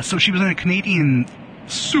 So she was in a Canadian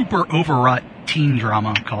super overwrought teen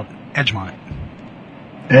drama called Edgemont.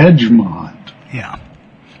 Edgemont? Yeah.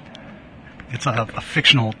 It's a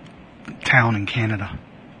fictional town in Canada.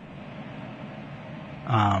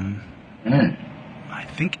 I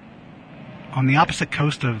think on the opposite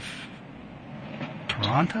coast of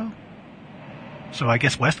Toronto? So I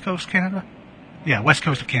guess West Coast Canada? Yeah, West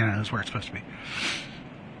Coast of Canada is where it's supposed to be.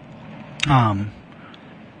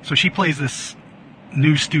 So she plays this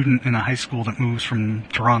new student in a high school that moves from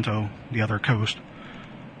Toronto, the other coast,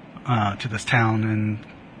 to this town, and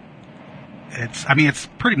it's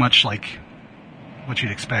pretty much like what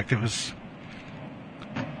you'd expect. It was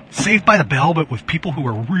Saved by the Bell, but with people who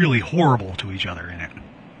were really horrible to each other in it.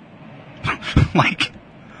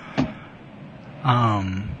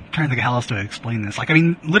 Trying to think of how else to explain this.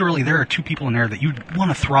 Literally, there are 2 people in there that you'd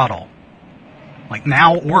want to throttle. Like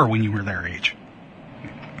now or when you were their age.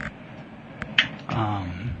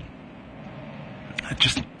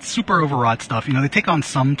 Just super overwrought stuff. They take on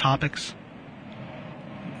some topics.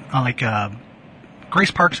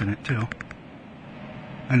 Grace Park's in it, too.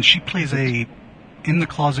 And she plays a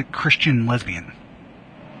in-the-closet Christian lesbian.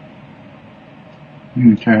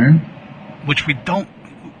 Okay. Which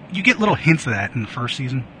you get little hints of that in the first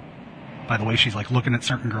season. By the way, she's looking at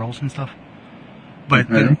certain girls and stuff. But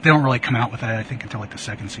they don't really come out with that, I think, until the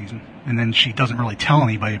second season. And then she doesn't really tell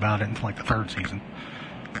anybody about it until the third season.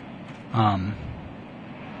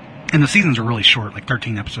 And the seasons are really short,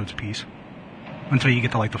 13 episodes apiece. Until you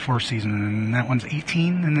get to the fourth season, and that one's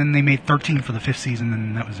 18, and then they made 13 for the fifth season,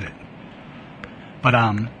 and that was it. But,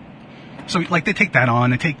 so they take that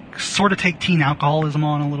on, they take teen alcoholism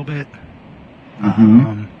on a little bit.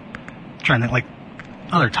 Trying to,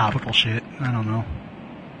 other topical shit, I don't know.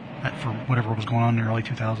 For whatever was going on in the early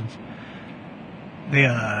 2000s. They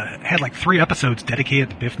had 3 episodes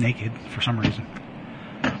dedicated to Biff Naked for some reason.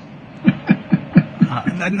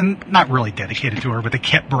 Not really dedicated to her, but they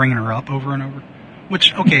kept bringing her up over and over.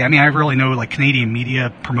 Which, okay, I really know Canadian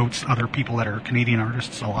media promotes other people that are Canadian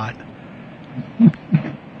artists a lot.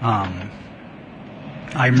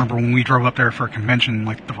 I remember when we drove up there for a convention,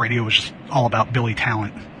 the radio was just all about Billy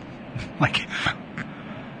Talent.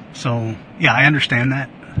 So, yeah, I understand that.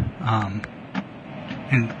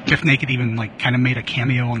 And Biff Naked even kind of made a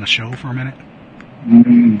cameo on the show for a minute.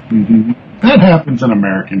 Mm-hmm. That happens in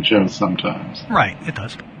American shows sometimes. Right, it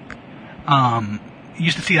does. You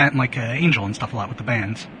used to see that in Angel and stuff a lot with the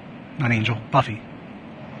bands. Not Angel, Buffy.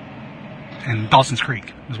 And Dawson's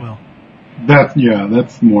Creek as well.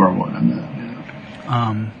 That's more of what I meant.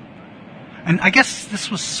 Yeah. And I guess this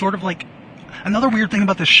was sort of another weird thing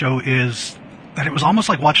about this show is that it was almost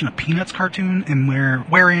like watching a Peanuts cartoon, and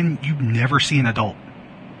wherein you never see an adult.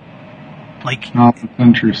 Oh,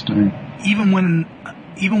 interesting. Even when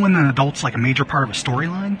an adult's a major part of a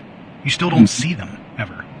storyline, you still don't see them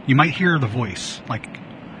ever. You might hear the voice,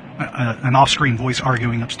 an off-screen voice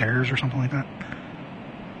arguing upstairs or something like that.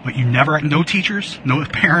 But you never, no teachers, no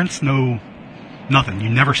parents, no nothing. You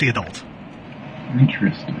never see adults.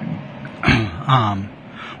 Interesting.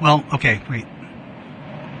 Well, okay, wait.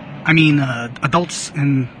 Adults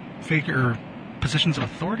in figure positions of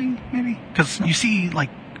authority, maybe? Because you see,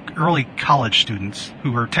 early college students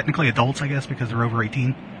who are technically adults, I guess, because they're over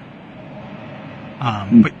 18.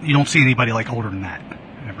 But you don't see anybody, older than that,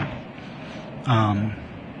 ever.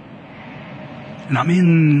 And I'm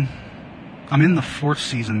in the 4th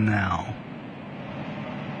season now,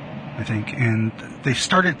 I think, and they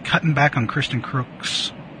started cutting back on Kristen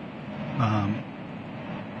Crook's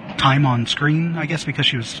time on screen, I guess, because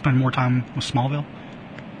she was spending more time with Smallville.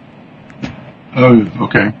 Oh,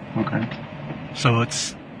 okay. So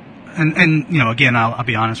it's, and again, I'll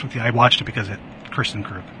be honest with you, I watched it because it's Kristen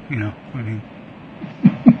Crook, and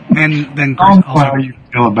then Grace, also, how you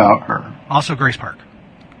feel about her. Also Grace Park.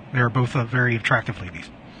 They're both very attractive ladies.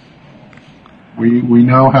 We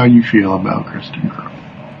know how you feel about Kristen Crook.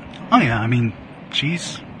 Oh yeah, I mean,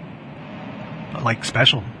 she's like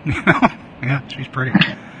special, you know? Yeah, she's pretty.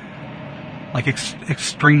 Like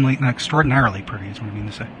extraordinarily pretty is what I mean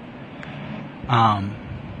to say.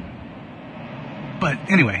 But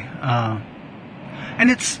anyway, and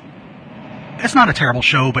it's not a terrible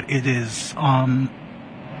show, but it is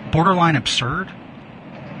borderline absurd,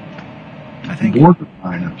 I think.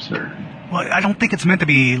 Borderline absurd. Well, I don't think it's meant to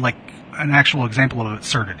be like an actual example of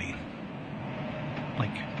absurdity,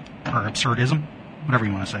 like, or absurdism, whatever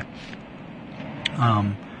you want to say.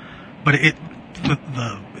 But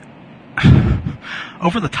the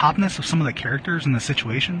over the topness of some of the characters and the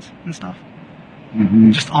situations and stuff,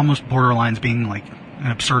 just almost borderlines being like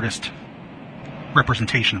an absurdist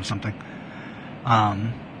representation of something.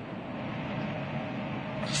 And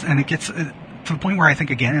it gets to the point where I think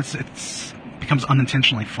again it's becomes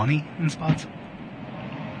unintentionally funny in spots.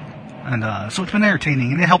 And so it's been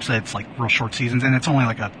entertaining, and it helps that it's like real short seasons, and it's only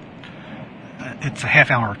like it's a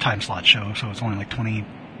half-hour time slot show, so it's only like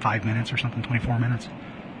 25 minutes or something, 24 minutes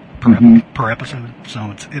per episode.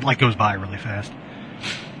 So it like goes by really fast.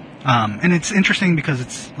 And it's interesting because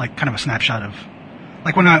it's like kind of a snapshot of,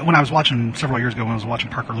 like when I was watching several years ago when I was watching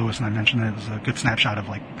Parker Lewis, and I mentioned that it was a good snapshot of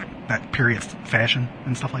like that period's fashion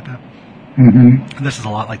and stuff like that. And this is a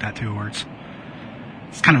lot like that too, where it's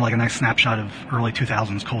kind of like a nice snapshot of early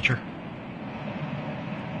 2000s culture.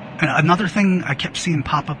 And another thing I kept seeing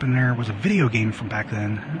pop up in there was a video game from back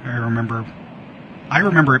then. I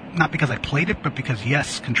remember it not because I played it, but because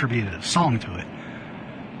Yes contributed a song to it.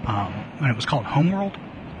 And it was called Homeworld.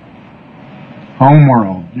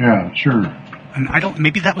 Homeworld, yeah, sure. And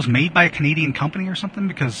maybe that was made by a Canadian company or something,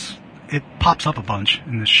 because it pops up a bunch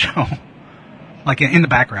in this show. Like in the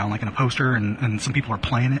background, like in a poster, and some people are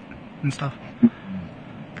playing it and stuff.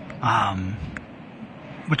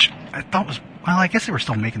 Which I thought was, well, I guess they were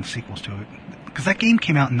still making sequels to it. Because that game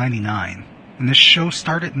came out in 99, and this show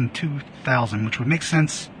started in 2000, which would make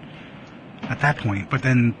sense at that point. But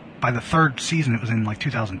then by the third season, it was in like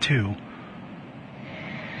 2002.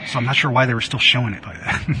 So I'm not sure why they were still showing it by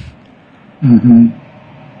then.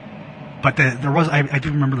 But there was, I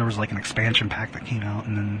do remember there was like an expansion pack that came out,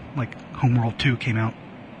 and then like Homeworld 2 came out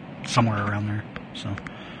somewhere around there. So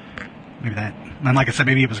maybe that. And like I said,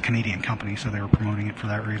 maybe it was a Canadian company, so they were promoting it for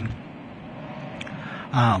that reason.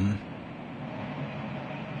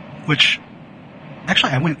 Which,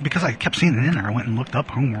 actually, because I kept seeing it in there, I went and looked up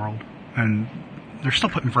Homeworld, and they're still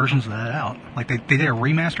putting versions of that out. Like they did a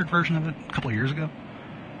remastered version of it a couple of years ago.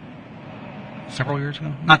 Several years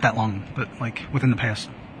ago. Not that long, but like within the past,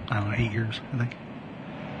 I don't know, 8 years, I think.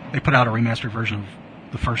 They put out a remastered version of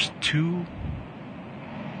the first two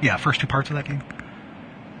parts of that game.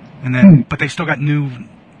 And then, but they still got new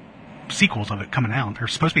sequels of it coming out.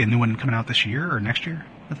 There's supposed to be a new one coming out this year or next year,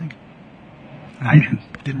 I think. And I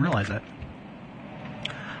didn't realize that.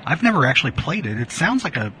 I've never actually played it. It sounds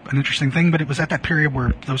like an interesting thing, but it was at that period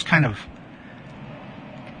where those kind of,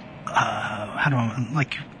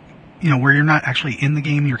 where you're not actually in the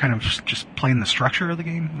game, you're kind of just playing the structure of the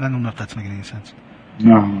game. I don't know if that's making any sense.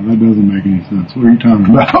 No, that doesn't make any sense. What are you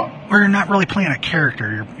talking about? Where you're not really playing a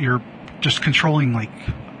character. You're just controlling, like,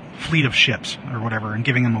 fleet of ships or whatever and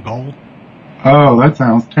giving them a goal. Oh, that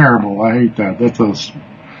sounds terrible. I hate that.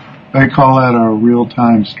 They call that a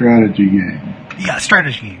real-time strategy game. Yeah,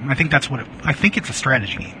 strategy game. I think I think it's a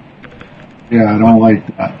strategy game. Yeah, I don't like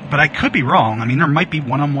that. But I could be wrong. I mean, there might be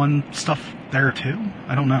one-on-one stuff there too.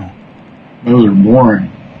 I don't know. Those are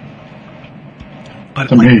boring. But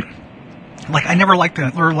to me. Like I never liked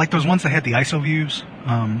or like those ones that had the ISO views,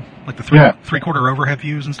 like the three-quarter overhead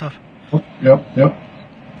views and stuff. Yep.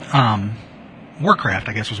 Warcraft,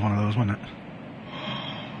 I guess, was one of those, wasn't it?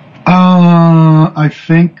 I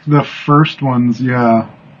think the first ones, yeah.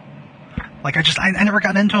 Like I never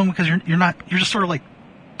got into them because you're just sort of like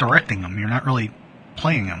directing them. You're not really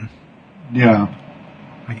playing them. Yeah.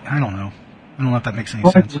 I don't know. I don't know if that makes any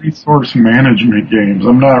sense. Like resource management games.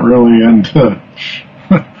 I'm not really into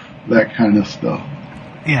that kind of stuff.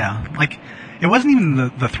 Yeah, like it wasn't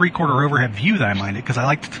even the three-quarter overhead view that I minded, because I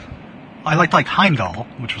liked like Heimdall,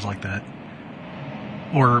 which was like that,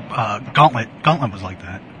 or Gauntlet. Gauntlet was like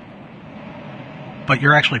that. But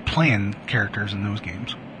you're actually playing characters in those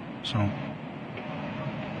games, so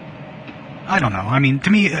I don't know. I mean,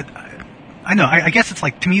 to me, I know. I guess it's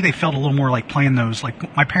like, to me, they felt a little more like playing those.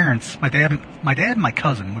 Like my parents, my dad, and my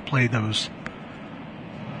cousin would play those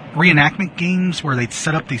reenactment games where they'd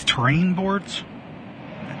set up these terrain boards,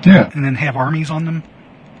 and then have armies on them,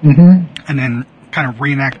 and then kind of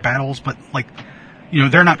reenact battles. But like,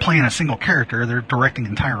 they're not playing a single character; they're directing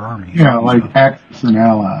entire armies. Yeah, like Axis and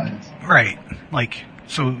Allies. Right. Like,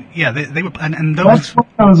 So yeah, they would, and those. That's what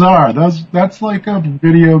those are. That's like a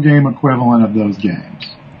video game equivalent of those games.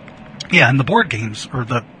 Yeah, and the board games or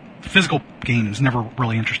the physical games never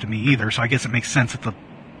really interested me either. So I guess it makes sense that the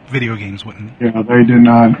video games wouldn't. Yeah, they did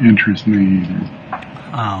not interest me either.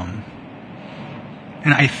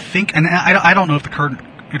 And I think, and I don't know if the current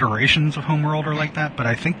iterations of Homeworld are like that, but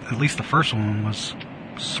I think at least the first one was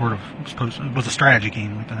sort of was a strategy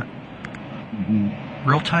game like that. Mm-hmm.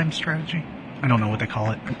 Real-time strategy? I don't know what they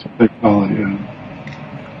call it. That's what they call it,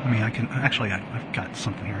 yeah. I mean, I can actually. I've got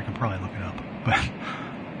something here. I can probably look it up, but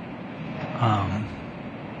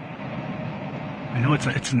I know it's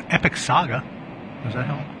an epic saga. Does that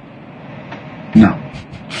help? No.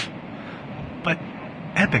 But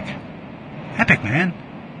epic, man.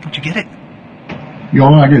 Don't you get it? Yo,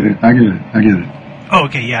 I get it. Oh,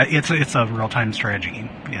 okay, yeah. It's a real-time strategy game.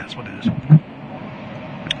 Yeah, that's what it is.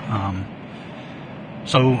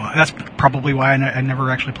 So that's probably why I never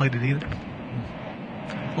actually played it either.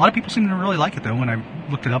 A lot of people seem to really like it, though, when I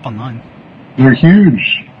looked it up online. They're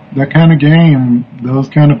huge. That kind of game, those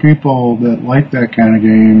kind of people that like that kind of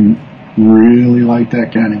game really like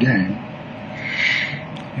that kind of game.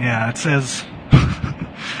 Yeah, it says...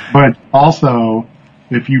 But also,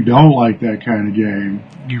 if you don't like that kind of game...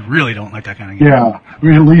 You really don't like that kind of game. Yeah,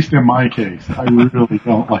 at least in my case. I really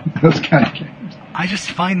don't like those kind of games. I just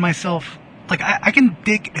find myself... Like, I can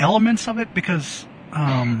dig elements of it because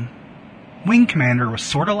Wing Commander was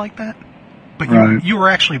sort of like that. But you were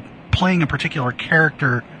actually playing a particular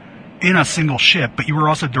character in a single ship, but you were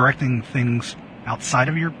also directing things outside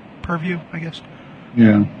of your purview, I guess.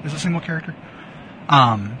 Yeah. As a single character.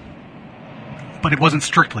 But it wasn't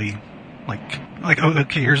strictly like,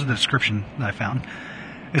 okay, here's the description that I found.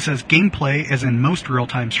 It says, gameplay, as in most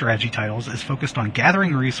real-time strategy titles, is focused on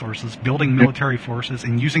gathering resources, building military forces,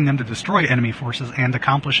 and using them to destroy enemy forces and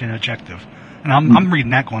accomplish an objective. And I'm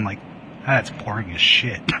reading that going like, that's boring as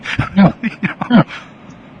shit. Yeah. You know? Yeah.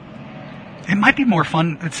 It might be more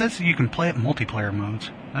fun. It says you can play it in multiplayer modes.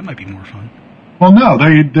 That might be more fun. Well, no,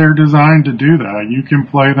 they're designed to do that. You can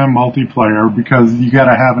play them multiplayer because you got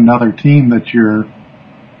to have another team that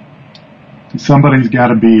somebody's got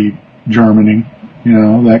to be Germany, you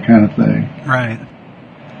know, that kind of thing. Right.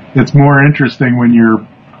 It's more interesting when you're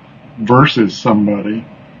versus somebody.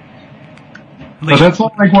 But that's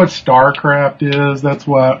like what StarCraft is. That's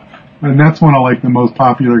one of like the most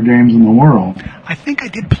popular games in the world. I think I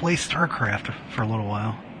did play StarCraft for a little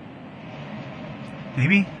while.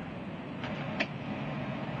 Maybe?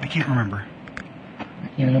 I can't remember. I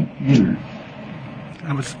can't either.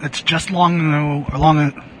 It's just long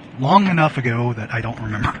enough ago that I don't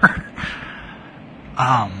remember.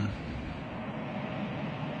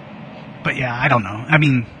 But yeah, I don't know. I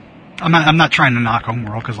mean, I'm not trying to knock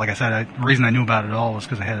Homeworld because, like I said, the reason I knew about it at all was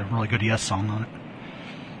because it had a really good Yes song on it.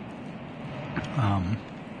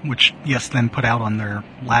 Which Yes then put out on their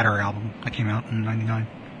Ladder album that came out in '99.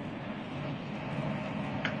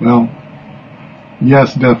 Well,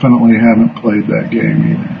 Yes definitely haven't played that game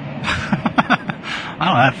either. I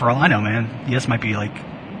don't know. For all I know, man, Yes might be like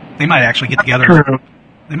they might actually get together. True.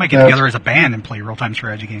 They might get together as a band and play real-time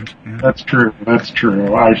strategy games. Yeah. That's true. I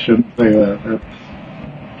shouldn't say that. That's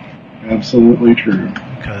absolutely true.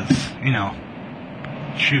 Because, you know,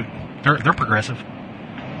 shoot, they're progressive.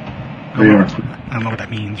 They are. I don't know what that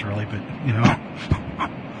means, really, but, you know.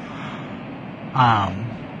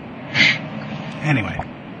 Anyway,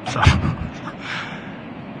 so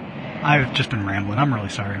I've just been rambling. I'm really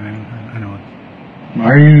sorry, man. I know it. Why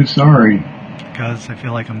are you sorry? Because I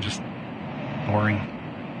feel like I'm just boring.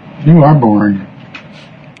 You are boring.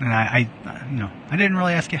 And I didn't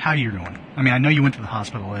really ask you how you're doing. I mean, I know you went to the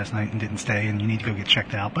hospital last night and didn't stay, and you need to go get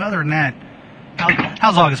checked out. But other than that,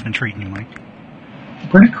 how's August been treating you, Mike?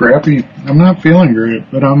 Pretty crappy. I'm not feeling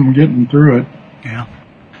great, but I'm getting through it. Yeah.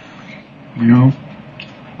 You know,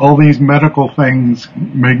 all these medical things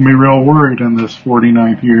make me real worried in this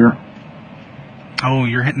 49th year. Oh,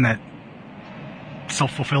 you're hitting that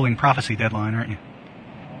self-fulfilling prophecy deadline, aren't you?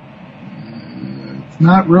 It's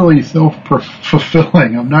not really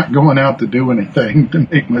self-fulfilling. I'm not going out to do anything to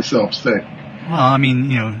make myself sick. Well, I mean,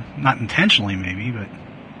 you know, not intentionally maybe, but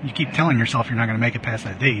you keep telling yourself you're not going to make it past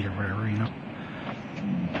that date or whatever, you know.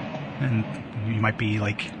 And you might be,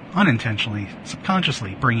 like, unintentionally,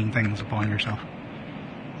 subconsciously bringing things upon yourself.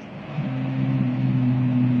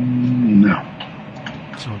 No.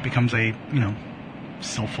 So it becomes a, you know,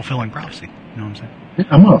 self-fulfilling prophecy. You know what I'm saying?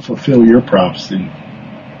 I'm going to fulfill your prophecy.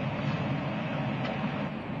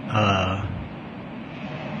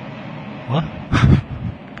 What?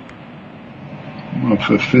 I'm going to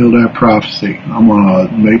fulfill that prophecy. I'm going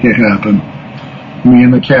to make it happen. Me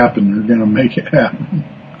and the captain are gonna make it happen.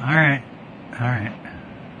 All right.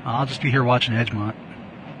 I'll just be here watching Edgemont.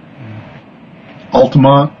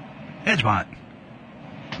 Altamont? Edgemont.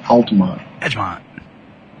 Altamont. Edgemont.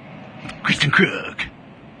 Kristen Crook.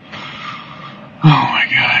 Oh my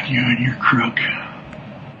God, you and your crook.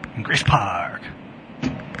 And Grace Park.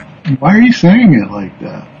 Why are you saying it like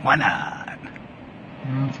that? Why not?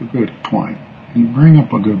 That's a good point. You bring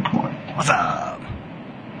up a good point. What's up?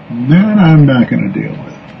 That I'm not going to deal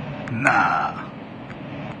with. Nah.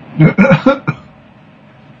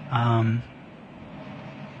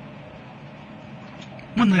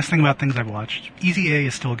 One last thing about things I've watched. Easy A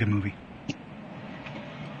is still a good movie.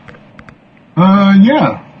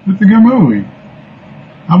 Yeah, it's a good movie.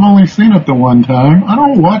 I've only seen it the one time. I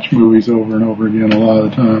don't watch movies over and over again a lot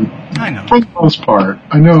of the time. I know. For the most part.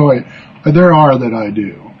 I know there are that I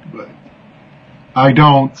do, but I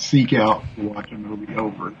don't seek out to watch a movie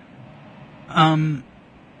over.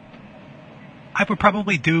 I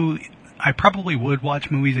probably would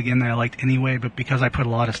watch movies again that I liked anyway, but because I put a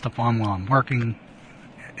lot of stuff on while I'm working,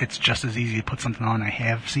 it's just as easy to put something on I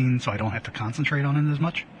have seen so I don't have to concentrate on it as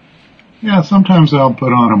much. Yeah, sometimes I'll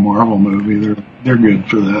put on a Marvel movie. They're good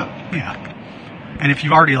for that. Yeah. And if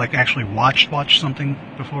you've already actually watched something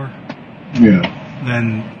before, yeah,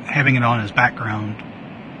 then having it on as background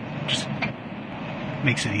just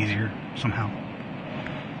makes it easier somehow.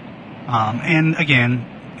 And again,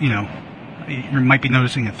 you might be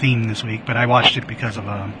noticing a theme this week, but I watched it because of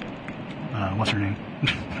what's her name?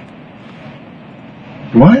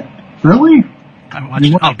 What? Really?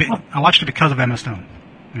 I watched it because of Emma Stone.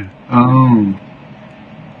 Yeah. Oh.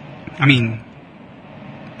 I mean,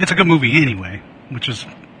 it's a good movie anyway, which is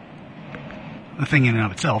a thing in and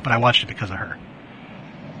of itself, but I watched it because of her.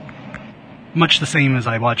 Much the same as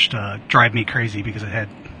I watched Drive Me Crazy because it had...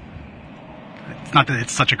 It's not that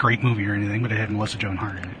it's such a great movie or anything, but it had Melissa Joan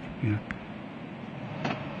Hart in it,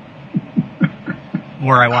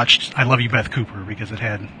 Or I watched I Love You, Beth Cooper because it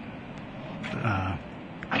had...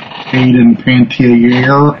 Hayden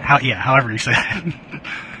Panettiere. However you say it.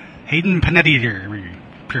 Hayden Panettiere.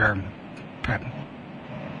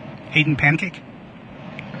 Hayden Pancake?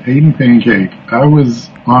 Hayden Pancake. I was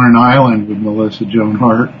on an island with Melissa Joan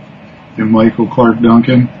Hart and Michael Clark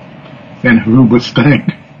Duncan and Hoobastank.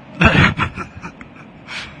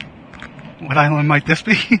 What island might this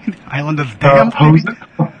be? Island of the Damned?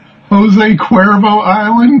 Jose Cuervo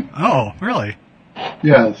Island? Oh, really?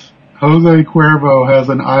 Yes. Jose Cuervo has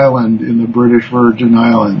an island in the British Virgin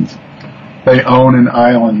Islands. They own an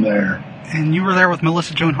island there. And you were there with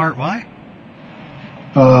Melissa Joan Hart. Why?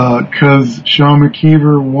 'Cause Sean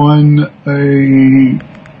McKeever won a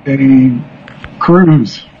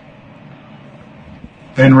cruise.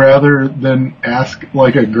 And rather than ask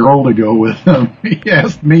a girl to go with him, he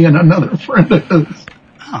asked me and another friend of his.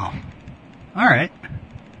 Oh. Alright.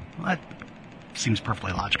 Well, that seems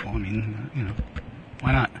perfectly logical. I mean,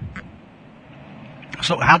 why not?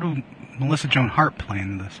 So how do Melissa Joan Hart play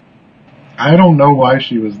in this? I don't know why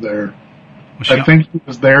she was there. I think she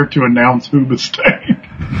was there to announce Hoobastank.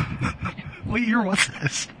 What year was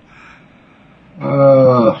this?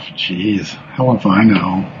 Jeez. How if I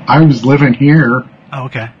know? I was living here. Oh,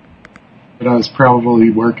 okay. But I was probably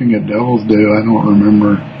working at Devil's Due. I don't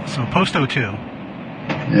remember. So post 02.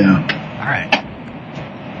 Yeah. Alright.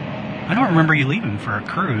 I don't remember you leaving for a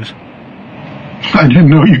cruise. I didn't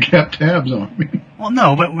know you kept tabs on me. Well,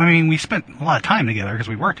 no, but I mean, we spent a lot of time together because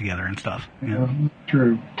we worked together and stuff. Yeah,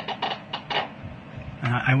 true.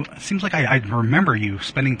 It seems like I remember you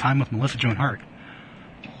spending time with Melissa Joan Hart.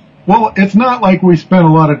 Well, it's not like we spent a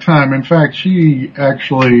lot of time. In fact, she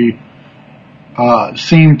actually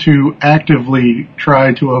seemed to actively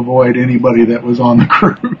try to avoid anybody that was on the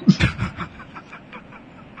cruise.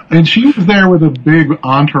 And she was there with a big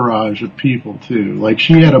entourage of people, too.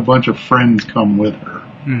 She had a bunch of friends come with her.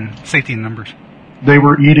 Safety in numbers. They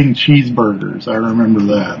were eating cheeseburgers. I remember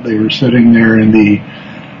that. They were sitting there in the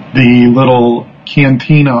little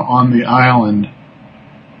cantina on the island,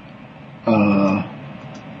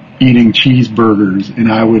 eating cheeseburgers,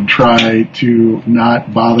 and I would try to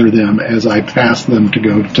not bother them as I passed them to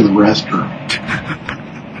go to the restroom.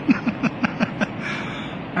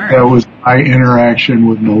 All right. That was my interaction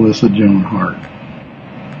with Melissa Joan Hart.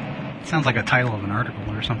 Sounds like a title of an article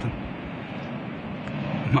or something.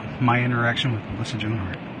 My interaction with Melissa Joan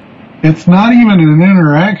Hart. It's not even an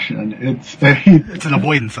interaction. It's an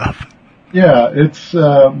avoidance of. Yeah, it's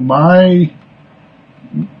my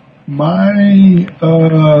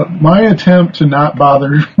attempt to not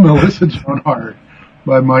bother Melissa Joan Hart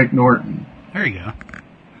by Mike Norton. There you go.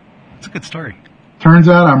 It's a good story. Turns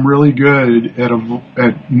out I'm really good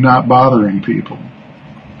at not bothering people.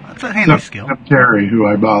 That's a handy skill. Except Terry, who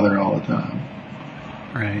I bother all the time.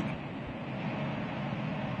 Right.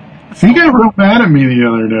 He got real mad at me the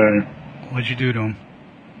other day. What'd you do to him?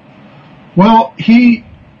 Well, we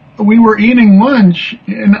were eating lunch,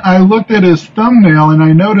 and I looked at his thumbnail, and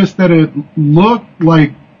I noticed that it looked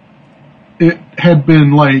like it had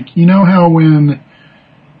been like, you know how when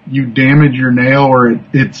you damage your nail or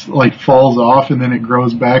it's like falls off and then it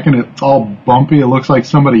grows back and it's all bumpy, it looks like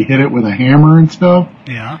somebody hit it with a hammer and stuff?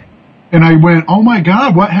 Yeah. And I went, oh my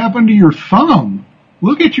God, what happened to your thumb?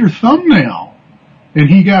 Look at your thumbnail. And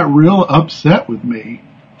he got real upset with me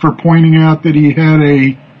for pointing out that he had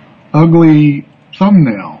a ugly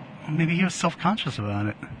thumbnail. Maybe he was self-conscious about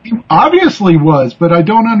it. He obviously was, but I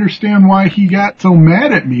don't understand why he got so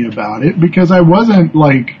mad at me about it, because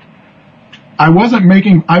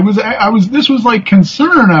this was like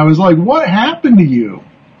concern. I was like, what happened to you?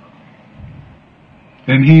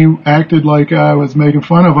 And he acted like I was making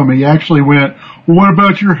fun of him. He actually went, well, what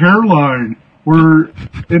about your hairline?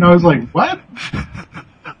 And I was like, what?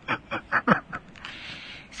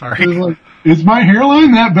 Sorry. I was like, is my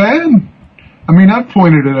hairline that bad? I mean, I've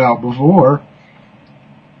pointed it out before.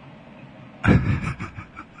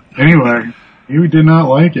 Anyway, he did not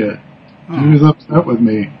like it. Oh. He was upset with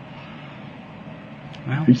me.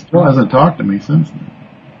 Well, he still hasn't talked to me since then.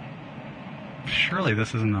 Surely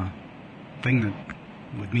this isn't a thing that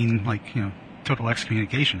would mean, like, total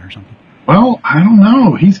excommunication or something. Well, I don't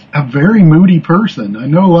know. He's a very moody person. I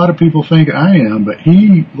know a lot of people think I am, but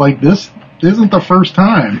this isn't the first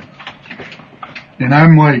time. And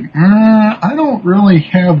I'm like, I don't really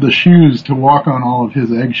have the shoes to walk on all of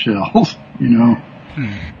his eggshells,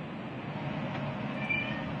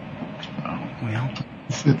 Well.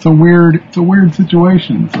 It's a weird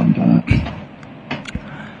situation sometimes.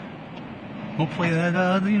 Hopefully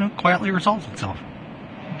that, quietly resolves itself.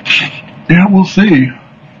 Yeah, we'll see.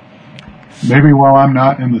 Maybe while I'm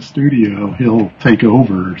not in the studio, he'll take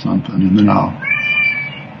over or something, and then I'll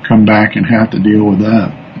come back and have to deal with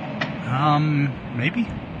that. Maybe.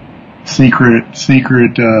 Secret,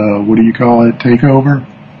 what do you call it? Takeover?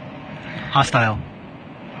 Hostile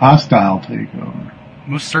takeover.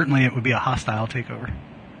 Most certainly it would be a hostile takeover.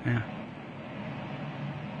 Yeah.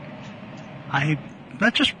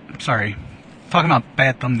 Sorry. Talking about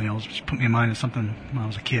bad thumbnails just put me in mind of something when I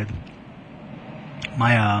was a kid.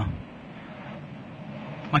 My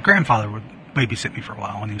grandfather would babysit me for a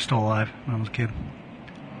while when he was still alive when I was a kid.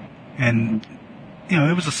 And,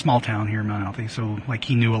 it was a small town here in Mount Healthy, so, like,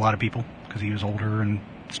 he knew a lot of people because he was older and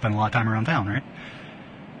spent a lot of time around town, right?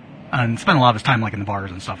 And spent a lot of his time, like, in the bars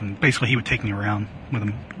and stuff, and basically he would take me around with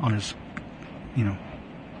him on his,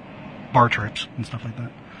 bar trips and stuff like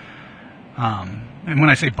that. And when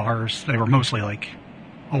I say bars, they were mostly, like,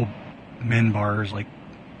 old men bars, like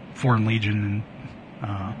Foreign Legion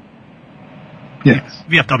and, yes,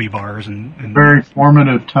 VFW bars and very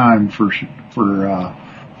formative time for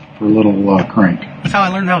little Crank. That's how I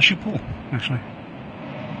learned how to shoot pool, actually.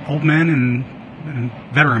 Old men and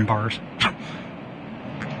veteran bars.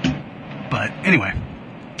 But anyway,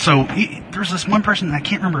 so there's this one person, I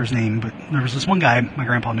can't remember his name, but there was this one guy my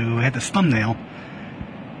grandpa knew who had this thumbnail.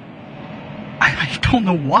 I don't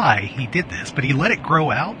know why he did this, but he let it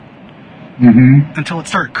grow out until it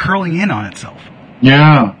started curling in on itself.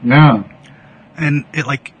 Yeah. And it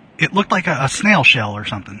looked like a snail shell or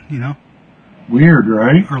something, Weird,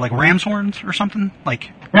 right? Or like ram's horns or something.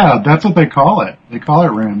 Yeah, that's what they call it. They call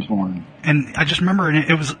it ram's horn. And I just remember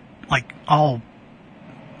it was like all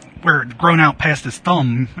where it grown out past his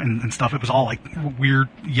thumb and stuff. It was all like weird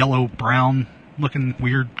yellow brown looking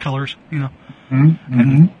weird colors, Mm-hmm.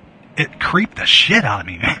 And it creeped the shit out of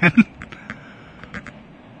me, man.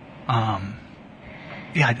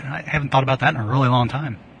 Yeah, I haven't thought about that in a really long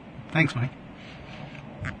time. Thanks, Mike.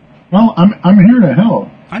 Well, I'm here to help.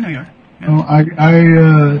 I know you are.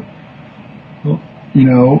 Yeah.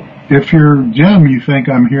 If you're Jim, you think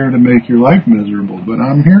I'm here to make your life miserable, but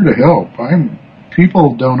I'm here to help.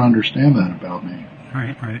 People don't understand that about me.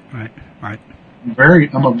 Right.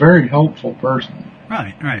 I'm a very helpful person.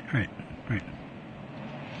 Right.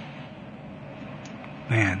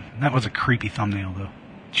 Man, that was a creepy thumbnail, though.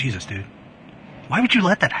 Jesus, dude. Why would you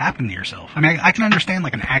let that happen to yourself? I mean, I can understand,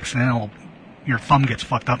 like, an accidental, your thumb gets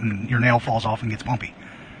fucked up and your nail falls off and gets bumpy.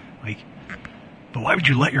 But why would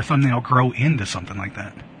you let your thumbnail grow into something like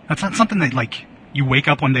that? That's not something that, like, you wake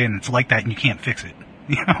up one day and it's like that and you can't fix it.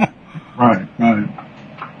 Right.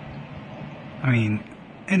 I mean,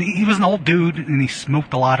 and he was an old dude and he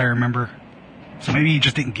smoked a lot, I remember. So maybe he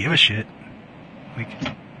just didn't give a shit.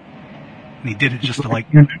 And he did it just to, like...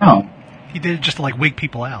 He did it just to like wig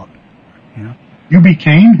people out, you know. You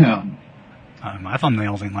became him. My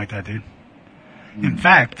thumbnails ain't like that, dude. In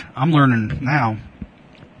fact, I'm learning now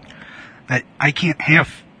that I can't have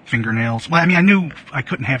fingernails. Well, I mean, I knew I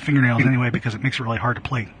couldn't have fingernails anyway because it makes it really hard to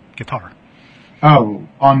play guitar. Oh,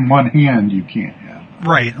 on one hand you can't have.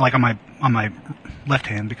 Right, like on my left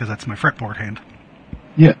hand because that's my fretboard hand.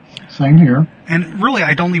 Yes, same here. And really,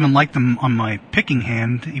 I don't even like them on my picking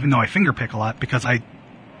hand, even though I finger pick a lot, because I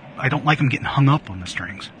don't like them getting hung up on the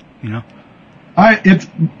strings, you know?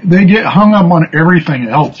 They get hung up on everything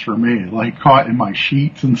else for me, like caught in my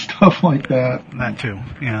sheets and stuff like that. That too,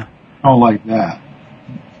 yeah. I don't like that.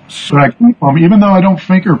 So, But I keep them, even though I don't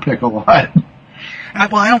finger pick a lot. I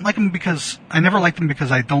don't like them because, I never liked them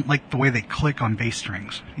because I don't like the way they click on bass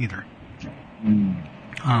strings, either.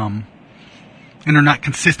 And they're not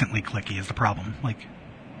consistently clicky is the problem. Like,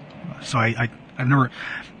 so I've never,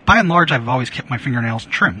 by and large, I've always kept my fingernails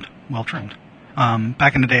trimmed, well trimmed.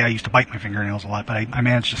 Back in the day, I used to bite my fingernails a lot, but I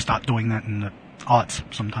managed to stop doing that in the aughts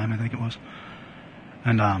sometime, I think it was.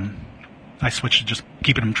 And, I switched to just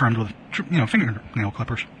keeping them trimmed with, fingernail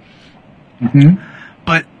clippers. Mm-hmm.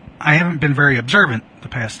 But I haven't been very observant the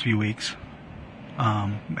past few weeks,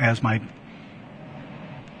 as my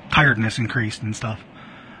tiredness increased and stuff.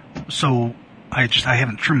 So I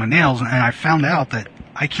haven't trimmed my nails, and I found out that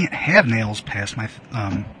I can't have nails past my,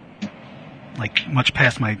 much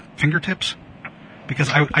past my fingertips, because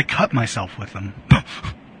I cut myself with them.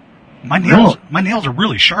 My nails are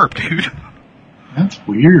really sharp, dude. That's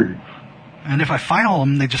weird. And if I file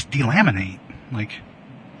them, they just delaminate. Like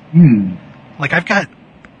I've got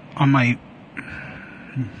on my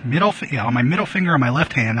middle finger on my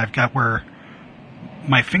left hand, I've got where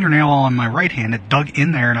my fingernail on my right hand, it dug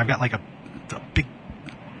in there, and I've got like a big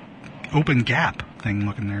open gap thing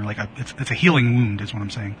looking there. Like it's a healing wound, is what I'm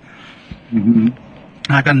saying. Mm-hmm. And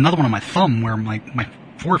I've got another one on my thumb where my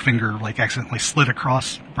forefinger like accidentally slid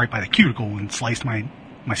across right by the cuticle and sliced my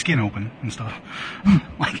skin open and stuff.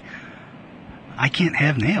 Like, I can't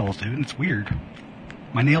have nails, dude. It's weird.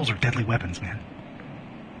 My nails are deadly weapons, man.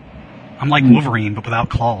 I'm like Wolverine, but without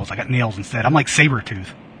claws. I got nails instead. I'm like Sabretooth.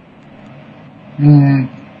 In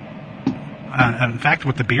fact,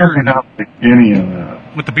 with the beard, Not like any of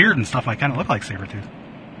that. with the beard and stuff, I kind of look like Sabretooth.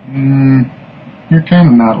 You're kind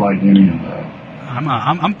of not like any of that.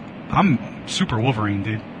 I'm super Wolverine,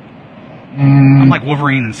 dude. I'm like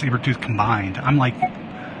Wolverine and Sabretooth combined. I'm like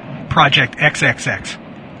Project XXX.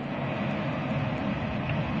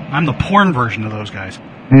 I'm the porn version of those guys.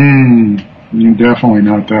 You're definitely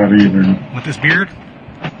not that either. With this beard?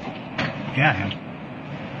 Yeah,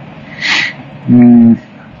 I am.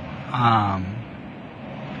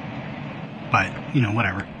 But,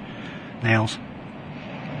 whatever. Nails.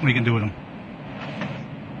 What are you going to do with them?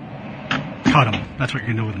 Cut them. That's what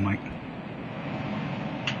you're going to do with them, Mike.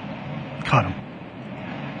 Cut them.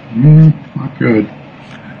 Not good.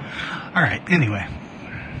 Alright, anyway.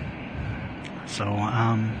 So,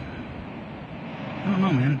 I don't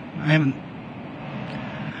know, man.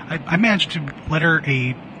 I managed to letter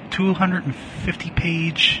a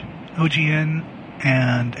 250-page OGN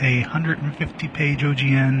and a 150-page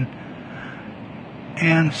OGN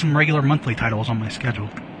and some regular monthly titles on my schedule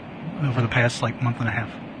over the past, month and a half.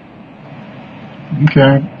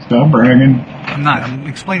 Okay, stop bragging. I'm not. I'm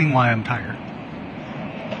explaining why I'm tired.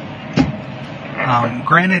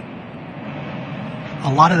 Granted,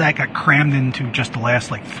 a lot of that got crammed into just the last,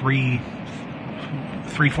 4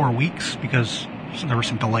 weeks because there were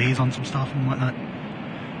some delays on some stuff and whatnot.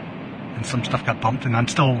 And some stuff got bumped, and I'm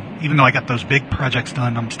still, even though I got those big projects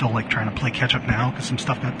done, I'm still, trying to play catch up now because some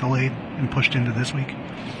stuff got delayed and pushed into this week.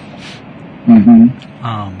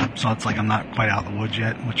 So it's I'm not quite out of the woods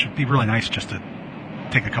yet, which would be really nice just to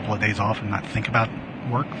take a couple of days off and not think about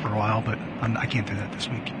work for a while, but I can't do that this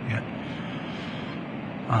week yet.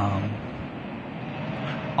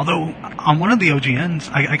 Although, on one of the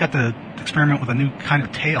OGNs, I got to experiment with a new kind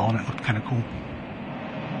of tail, and it looked kind of cool.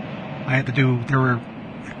 I had to do,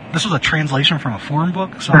 this was a translation from a forum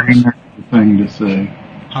book, so Very nerdy thing to say.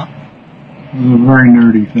 Huh? It was a very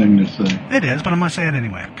nerdy thing to say. It is, but I'm going to say it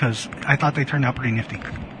anyway, because I thought they turned out pretty nifty.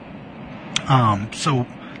 So,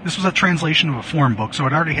 this was a translation of a forum book, so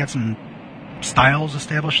it already had some styles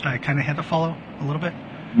established I kind of had to follow a little bit.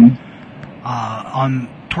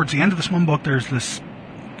 Towards the end of this one book, there's this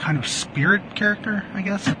kind of spirit character, I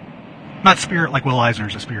guess. Not spirit like Will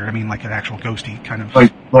Eisner's a spirit. I mean, like an actual ghosty kind of.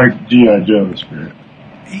 Like G.I. Joe spirit.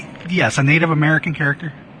 Yes, a Native American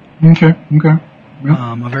character. Okay. Yep.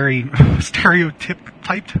 A very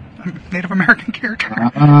stereotyped Native American character.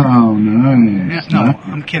 Oh, nice. No,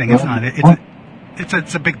 I'm kidding. It's not.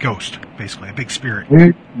 It's a big ghost, basically, a big spirit.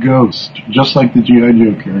 Big ghost, just like the G.I.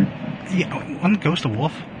 Joe character. Yeah, wasn't Ghost a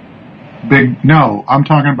wolf? No, I'm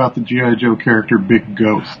talking about the G.I. Joe character, Big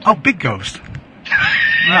Ghost. Oh, Big Ghost.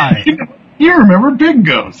 Right. You remember Big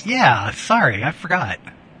Ghost? Yeah, sorry, I forgot.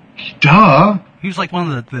 Duh. He was like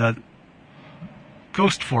one of the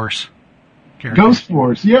Ghost Force characters. Ghost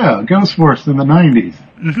Force, yeah, Ghost Force in the 90s.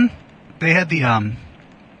 Mm-hmm. They had the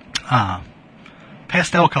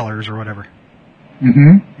pastel colors or whatever.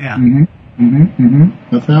 Mm-hmm. Yeah. Mm-hmm. Mm-hmm.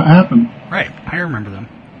 Mm-hmm. That's how it happened. Right, I remember them.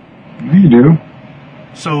 Yeah, you do.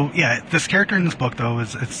 So yeah, this character in this book though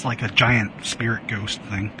it's like a giant spirit ghost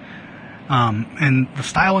thing. And the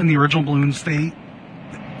style in the original balloons, they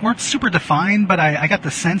weren't super defined, but I got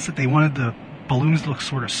the sense that they wanted the balloons to look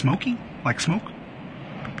sort of smoky, like smoke.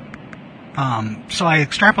 So I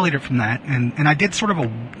extrapolated from that, and I did sort of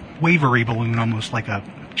a wavery balloon, almost like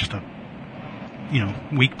just a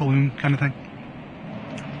weak balloon kind of thing.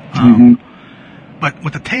 But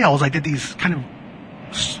with the tails, I did these kind of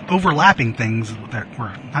overlapping things that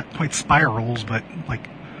were not quite spirals, but like,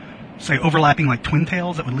 say, overlapping like twin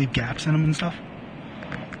tails that would leave gaps in them and stuff.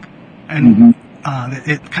 And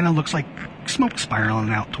it kind of looks like smoke spiraling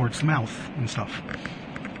out towards the mouth and stuff.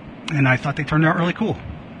 And I thought they turned out really cool.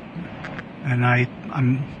 And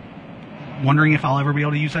I'm wondering if I'll ever be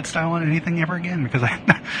able to use that style on anything ever again, because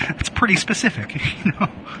it's pretty specific, you know?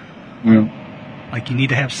 Yeah. Like, you need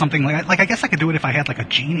to have something like I guess I could do it if I had like a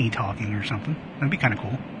genie talking or something. That'd be kind of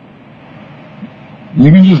cool.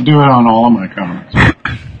 You can just do it on all of my comics.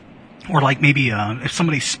 Or like maybe if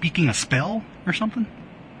somebody's speaking a spell or something.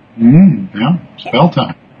 Yeah, spell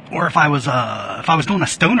time. Or if I was doing a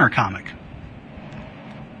stoner comic,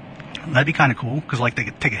 that'd be kind of cool, because like they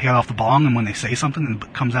could take a hit off the bong, and when they say something,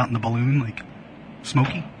 it comes out in the balloon like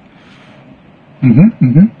smoky.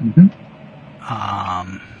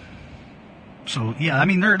 So yeah, I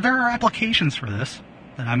mean there are applications for this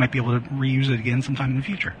that I might be able to reuse it again sometime in the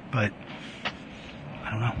future, but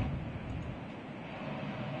I don't know.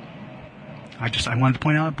 I wanted to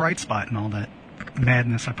point out a bright spot in all that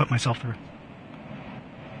madness I put myself through.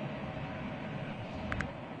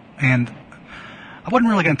 And I wasn't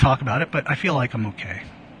really going to talk about it, but I feel like I'm okay.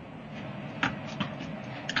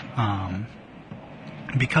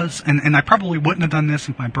 Because, and I probably wouldn't have done this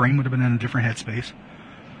if my brain would have been in a different headspace.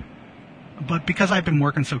 But because I've been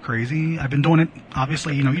working so crazy, I've been doing it,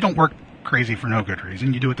 obviously, you don't work crazy for no good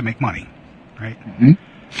reason. You do it to make money, right? Mm-hmm.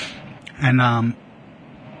 And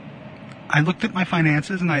I looked at my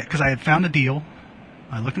finances, and because I had found a deal,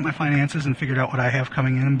 I looked at my finances and figured out what I have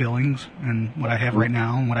coming in billings, and what I have right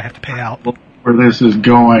now, and what I have to pay out. Where this is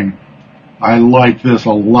going, I like this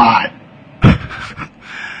a lot.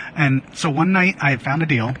 And so one night I had found a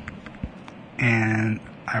deal, and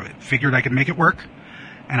I figured I could make it work,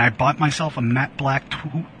 and I bought myself a matte black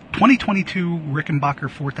 2022 Rickenbacker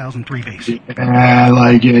 4003 base. Yeah, I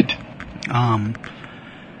like it.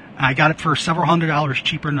 I got it for several $100s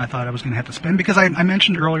cheaper than I thought I was going to have to spend, because I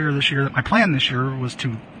mentioned earlier this year that my plan this year was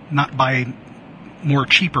to not buy more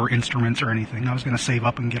cheaper instruments or anything. I was going to save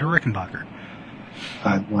up and get a Rickenbacker.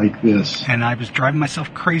 I like this. And I was driving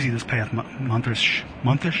myself crazy this past monthish,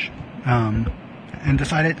 and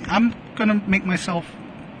decided I'm going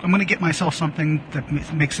to get myself something that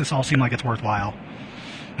makes this all seem like it's worthwhile.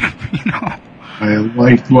 I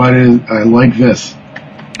like this.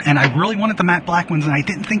 And I really wanted the matte black ones, and I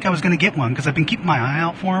didn't think I was going to get one, because I've been keeping my eye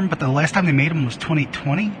out for them, but the last time they made them was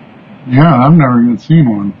 2020. Yeah, I've never even seen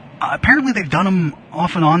one. Apparently they've done them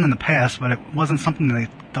off and on in the past, but it wasn't something they've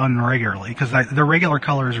done regularly, because their regular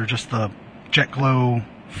colors are just the Jet Glow,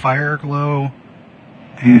 Fire Glow,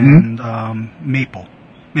 and Maple.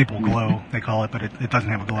 Maple Glow, they call it, but it doesn't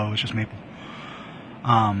have a glow, it's just maple.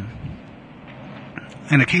 And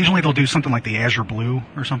occasionally they'll do something like the Azure Blue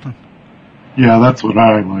or something. Yeah, that's what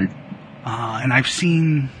I like. And I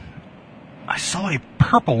saw a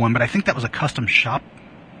purple one, but I think that was a custom shop,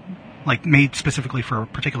 like made specifically for a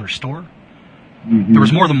particular store. Mm-hmm. There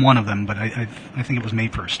was more than one of them, but I think it was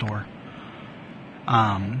made for a store.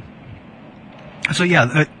 So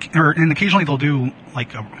yeah, and occasionally they'll do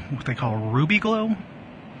like what they call a Ruby Glow,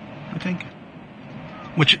 I think,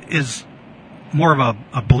 which is more of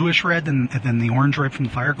a bluish red than the orange red from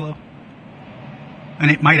the Fire Glow. And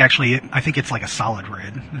it might actually, I think it's like a solid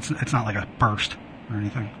red. It's not like a burst or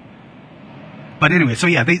anything. But anyway, so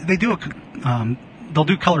yeah, they do they'll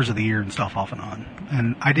do colors of the year and stuff off and on.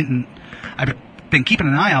 And I've been keeping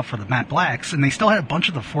an eye out for the matte blacks, and they still had a bunch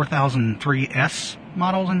of the 4003S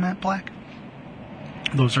models in matte black.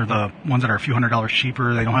 Those are the ones that are a few $100s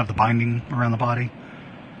cheaper. They don't have the binding around the body.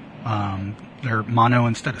 They're mono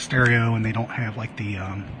instead of stereo, and they don't have like the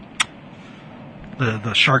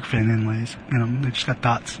the shark fin inlays. You know, they just got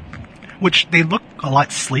dots, which they look a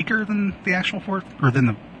lot sleeker than the actual than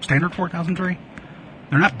the standard 4003.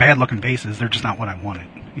 They're not bad looking bases. They're just not what I wanted.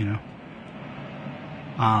 You know.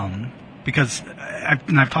 Because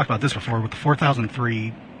I've talked about this before with the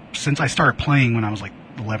 4003. Since I started playing when I was like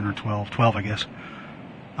 11 or 12, I guess.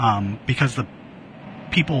 Because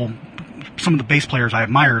some of the bass players I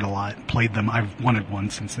admired a lot played them. I've wanted one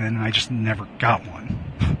since then, and I just never got one.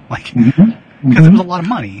 Like, because it was a lot of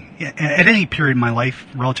money. At any period in my life,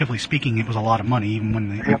 relatively speaking, it was a lot of money. Even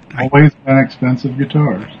when always been expensive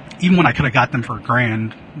guitars. Even when I could have got them for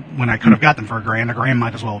 $1,000, a $1,000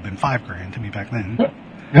 might as well have been $5,000 to me back then.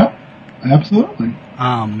 Yep, absolutely.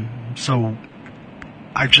 So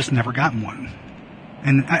I've just never gotten one.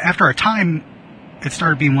 And after a time, it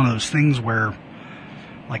started being one of those things where,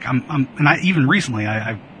 like, even recently,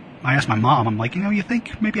 I asked my mom, I'm like, you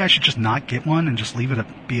think maybe I should just not get one and just leave it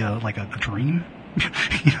be a dream?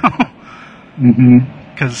 You know?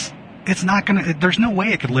 Because it's not there's no way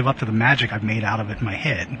it could live up to the magic I've made out of it in my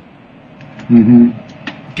head.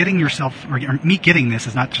 Getting yourself, or me getting this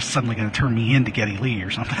is not just suddenly going to turn me into Geddy Lee or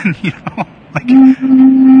something, you know? Like,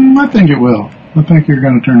 I think it will. I think you're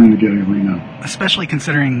going to turn into Geddy Lee now. Especially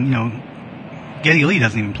considering, Geddy Lee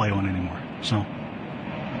doesn't even play one anymore. So,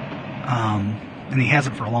 and he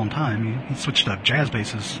hasn't for a long time. He switched to jazz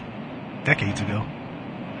basses decades ago.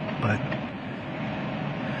 But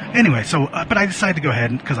anyway, but I decided to go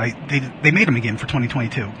ahead because they made them again for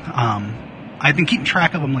 2022. I've been keeping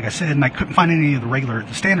track of them, like I said, and I couldn't find any of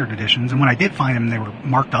the standard editions. And when I did find them, they were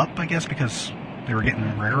marked up, I guess, because they were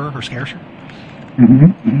getting rarer or scarcer.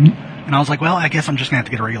 And I was like, well, I guess I'm just going to have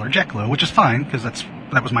to get a regular jet glow, which is fine, because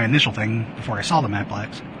that was my initial thing before I saw the matte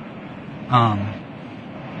blacks.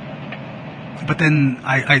 But then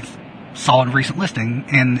I saw a recent listing,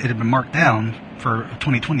 and it had been marked down for a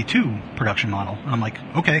 2022 production model. And I'm like,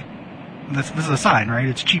 okay, this is a sign, right?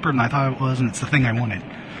 It's cheaper than I thought it was, and it's the thing I wanted.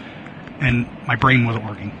 And my brain wasn't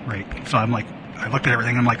working, right? So I'm like, I looked at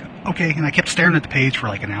everything, and I'm like, okay, and I kept staring at the page for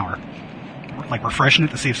like an hour, like refreshing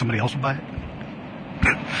it to see if somebody else would buy it.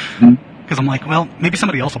 Because I'm like, well, maybe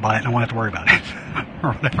somebody else will buy it, and I won't have to worry about it,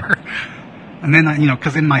 or whatever. And then,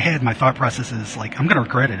 because in my head, my thought process is like, I'm going to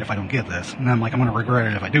regret it if I don't get this. And then I'm like, I'm going to regret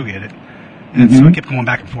it if I do get it. And so I kept going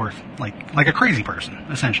back and forth, like a crazy person,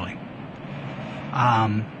 essentially.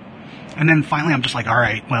 And then finally I'm just like, all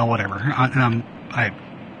right, well, whatever. And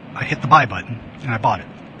I hit the buy button, and I bought it.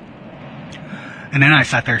 And then I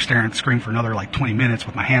sat there staring at the screen for another, 20 minutes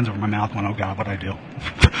with my hands over my mouth going, oh, God, what'd I do?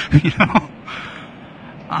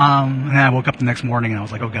 And then I woke up the next morning, and I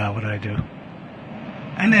was like, oh, God, what did I do?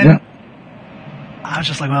 And then I was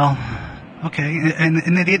just like, well, okay.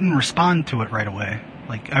 And they didn't respond to it right away.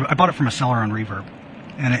 Like, I bought it from a seller on Reverb.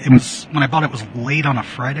 And it was, when I bought it was late on a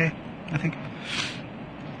Friday, I think.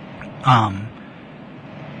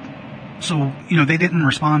 So, they didn't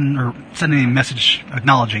respond or send any message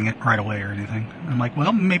acknowledging it right away or anything. I'm like,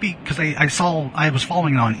 well, maybe, because I was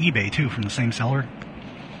following it on eBay, too, from the same seller.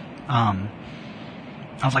 I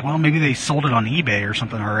was like, well, maybe they sold it on eBay or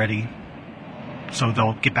something already. So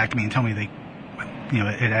they'll get back to me and tell me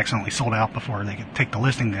it accidentally sold out before they could take the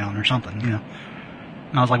listing down or something, And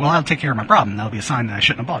I was like, well, that'll take care of my problem. That'll be a sign that I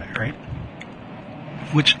shouldn't have bought it, right?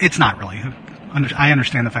 Which it's not really. I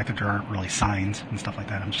understand the fact that there aren't really signs and stuff like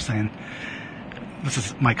that. I'm just saying this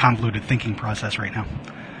is my convoluted thinking process right now.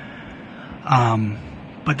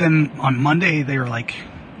 But then on Monday they were like,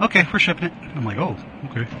 okay, we're shipping it. I'm like, oh,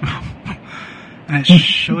 okay. And it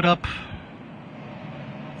showed up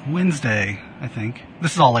Wednesday, I think.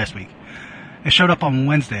 This is all last week. It showed up on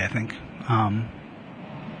Wednesday, I think.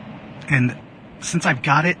 And since I've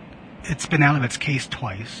got it, it's been out of its case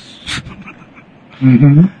twice.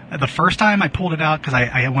 The first time I pulled it out because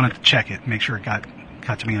I wanted to check it, make sure it got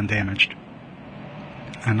to me undamaged.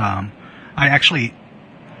 And I've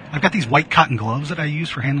got these white cotton gloves that I use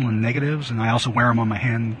for handling negatives, and I also wear them on my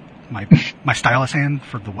hand, my stylus hand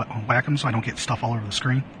for the whack 'em, so I don't get stuff all over the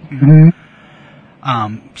screen.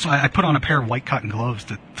 So I put on a pair of white cotton gloves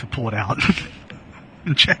to pull it out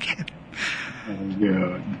and check it. Oh,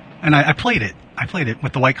 good. And I played it. I played it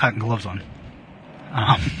with the white cotton gloves on.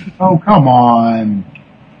 Oh, come on.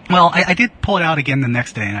 Well, I did pull it out again the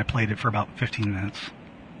next day, and I played it for about 15 minutes.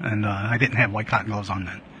 And I didn't have white cotton gloves on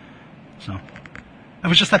then. So it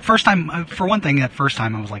was just that first time, for one thing, that first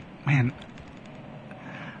time I was like, man,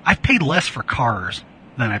 I've paid less for cars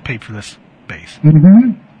than I paid for this bass. I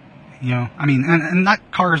mean, and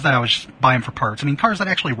not cars that I was just buying for parts. I mean, cars that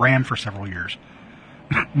actually ran for several years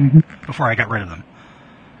before I got rid of them.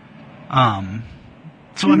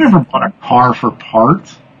 So you never bought a car for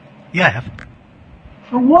parts? Yeah, I have.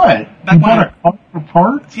 For what? Back You when bought a car for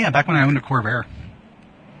parts? Yeah, back when I owned a Corvair.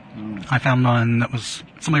 I found one that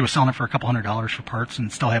somebody was selling it for a couple $100 for parts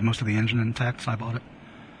and still had most of the engine intact, so I bought it.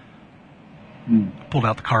 Pulled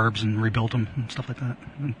out the carbs and rebuilt them and stuff like that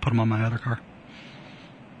and put them on my other car.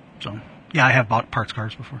 So, yeah, I have bought parts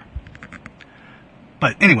cars before.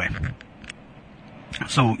 But anyway,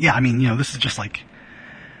 so yeah, I mean, this is just like,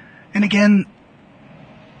 and again,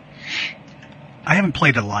 I haven't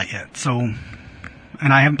played it a lot yet, so,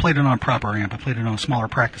 and I haven't played it on a proper amp. I played it on a smaller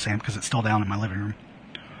practice amp because it's still down in my living room.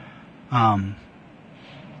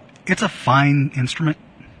 It's a fine instrument.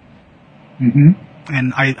 Mm-hmm.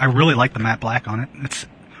 And I really like the matte black on it.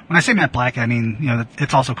 When I say matte black, I mean,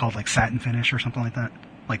 it's also called like satin finish or something like that.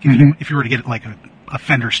 Like if you were to get like a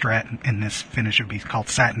Fender Strat in this finish, it would be called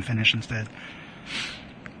satin finish instead.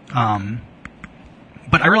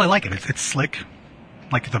 But I really like it. It's slick.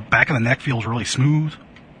 Like the back of the neck feels really smooth.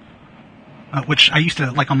 Which I used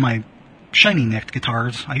to, like on my shiny necked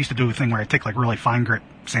guitars, I used to do a thing where I take like really fine grit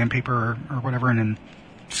sandpaper or whatever and then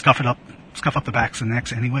scuff up the backs and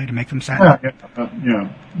necks anyway to make them satin.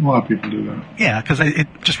 Yeah. A lot of people do that. Yeah, because it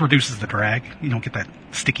just reduces the drag. You don't get that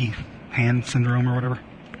sticky hand syndrome or whatever.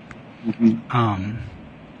 Mm-hmm.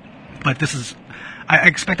 But this is, I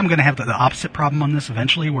expect I'm going to have the opposite problem on this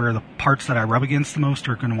eventually, where the parts that I rub against the most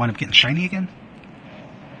are going to wind up getting shiny again.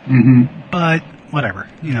 Mm-hmm. But whatever,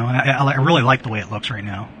 I really like the way it looks right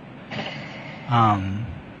now.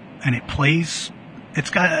 And it plays. It's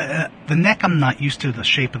got the neck. I'm not used to the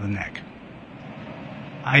shape of the neck.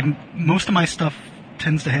 Most of my stuff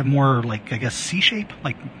tends to have more like, I guess, C shape,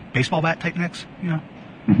 like baseball bat type necks.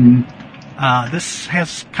 Mm-hmm. This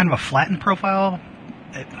has kind of a flattened profile.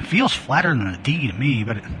 It feels flatter than a D to me,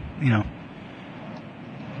 but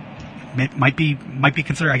it might be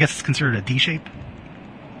considered. I guess it's considered a D shape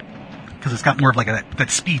because it's got more of like that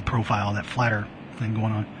speed profile, that flatter thing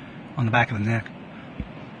going on the back of the neck.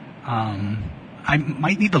 I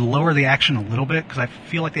might need to lower the action a little bit because I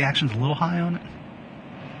feel like the action's a little high on it,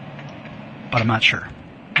 but I'm not sure.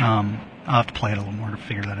 I'll have to play it a little more to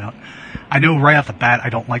figure that out. I know right off the bat I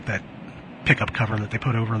don't like that pickup cover that they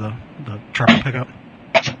put over the treble pickup.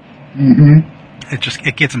 Mm-hmm.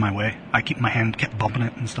 It gets in my way. My hand kept bumping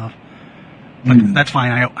it and stuff. But that's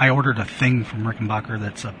fine. I ordered a thing from Rickenbacker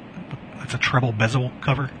that's a treble bezel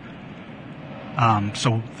cover.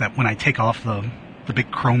 So that when I take off the big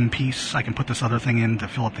chrome piece, I can put this other thing in to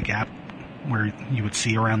fill up the gap where you would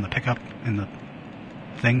see around the pickup in the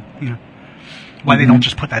thing. Why they don't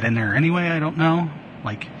just put that in there anyway, I don't know.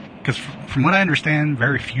 Like, because from what I understand,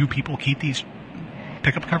 very few people keep these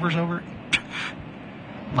pickup covers over it.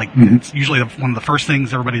 Like, it's usually one of the first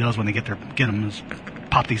things everybody does when they get them is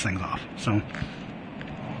pop these things off. So,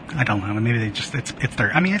 I don't know. Maybe they just, it's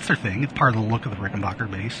their thing. It's part of the look of the Rickenbacker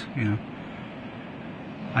bass,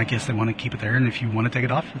 I guess they want to keep it there, and if you want to take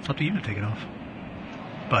it off, it's up to you to take it off.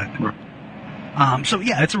 But, so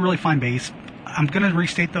yeah, it's a really fine bass. I'm going to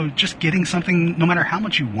restate, though, just getting something, no matter how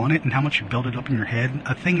much you want it and how much you build it up in your head,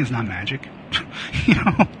 a thing is not magic.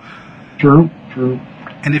 True.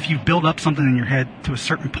 And if you build up something in your head to a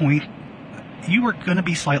certain point, you are going to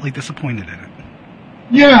be slightly disappointed in it.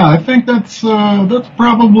 Yeah, I think that's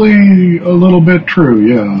probably a little bit true.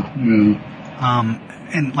 Yeah.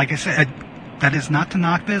 And like I said, that is not to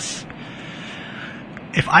knock this.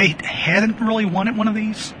 If I hadn't really wanted one of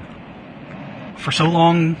these for so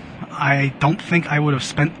long, I don't think I would have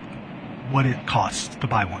spent what it costs to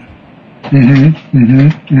buy one.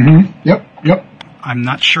 Yep. I'm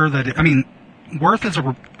not sure that worth is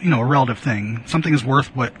a relative thing. Something is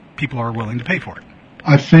worth what people are willing to pay for it.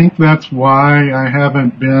 I think that's why I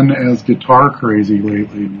haven't been as guitar crazy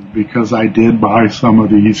lately, because I did buy some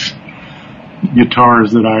of these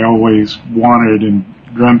guitars that I always wanted and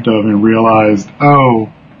dreamt of and realized,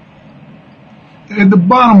 and the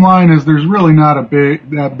bottom line is there's really not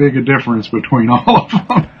that big a difference between all of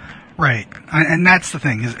them. Right. And that's the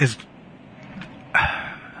thing is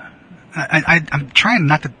I'm trying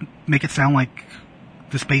not to make it sound like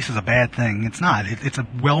this bass is a bad thing. It's not. It's a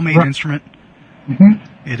well-made instrument.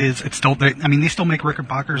 Mm-hmm. It is. It's still. They still make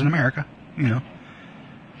Rickenbackers in America.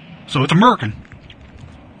 So it's American.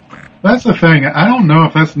 That's the thing. I don't know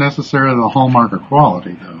if that's necessarily the hallmark of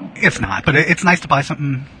quality, though. It's not, but it's nice to buy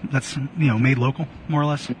something that's made local, more or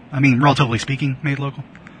less. Relatively speaking, made local.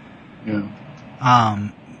 Yeah.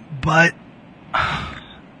 But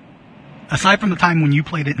aside from the time when you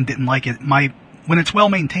played it and didn't like it, when it's well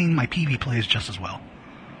maintained, my PV plays just as well.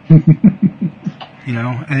 And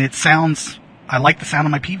it sounds. I like the sound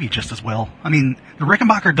of my PV just as well. The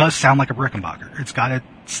Rickenbacker does sound like a Rickenbacker. It's got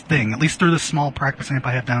its thing, at least through this small practice amp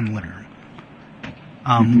I have down in the living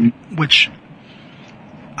room. Which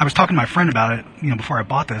I was talking to my friend about it, before I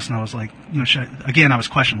bought this, and I was like, I was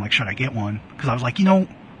questioning, like, should I get one? Because I was like, on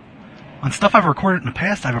stuff I've recorded in the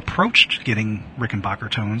past, I've approached getting Rickenbacker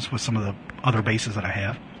tones with some of the other basses that I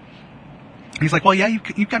have. And he's like, well, yeah,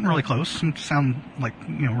 you've gotten really close and sound like,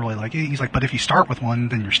 really like it. He's like, but if you start with one,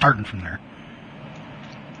 then you're starting from there.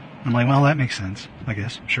 I'm like, well, that makes sense, I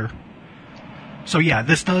guess, sure. So yeah,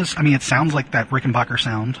 this does, it sounds like that Rickenbacker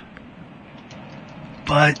sound.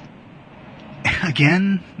 But,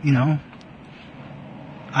 again,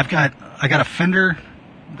 I got a Fender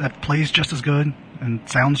that plays just as good and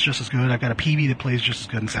sounds just as good. I've got a Peavey that plays just as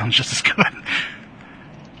good and sounds just as good.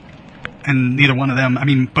 And neither one of them,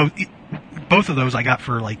 both of those I got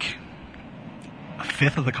for like a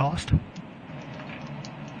fifth of the cost.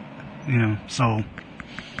 So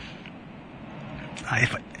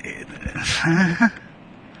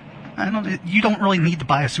you don't really need to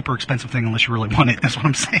buy a super expensive thing unless you really want it. That's what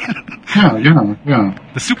I'm saying. Yeah.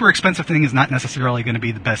 The super expensive thing is not necessarily going to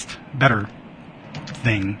be the better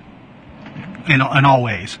thing. In all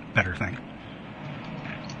ways, better thing.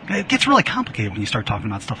 It gets really complicated when you start talking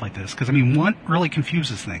about stuff like this, because, what really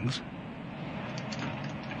confuses things?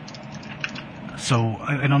 So,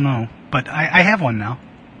 I don't know. But I have one now,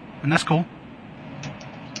 and that's cool.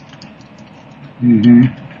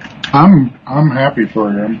 I'm happy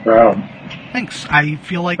for you. I'm proud. Thanks. I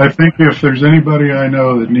feel like... I think if there's anybody I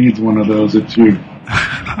know that needs one of those, it's you.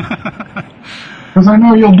 Because I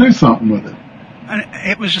know you'll do something with it. And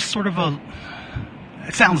it was just sort of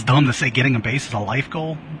it sounds dumb to say getting a bass is a life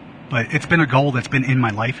goal, but it's been a goal that's been in my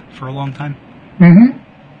life for a long time. Mm-hmm.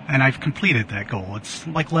 And I've completed that goal. It's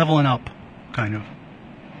like leveling up, kind of.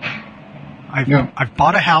 I've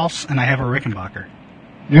bought a house and I have a Rickenbacker.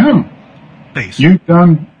 Yeah. Bass. You've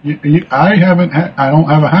done. I haven't. I don't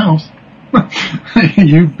have a house.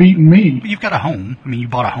 You've beaten me. But you've got a home. You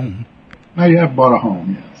bought a home. I have bought a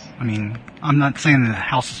home. Yes. I'm not saying the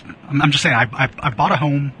house. I'm just saying I bought a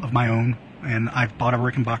home of my own, and I've bought a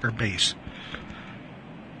Rickenbacker bass.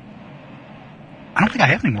 I don't think I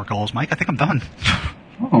have any more goals, Mike. I think I'm done.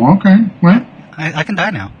 Oh, okay. Well, I can die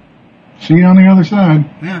now. See you on the other side.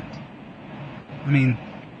 Yeah.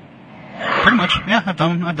 Pretty much. Yeah, I've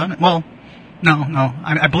done it. Well, no.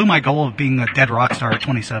 I blew my goal of being a dead rock star at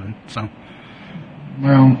 27. So.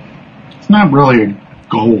 Well, it's not really a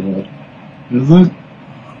goal, is it?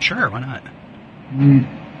 Sure, why not?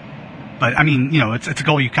 But it's a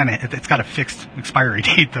goal. It's got a fixed expiry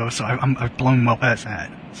date though, so I've blown well past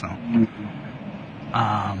that. So,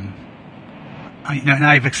 and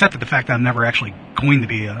I've accepted the fact that I'm never actually going to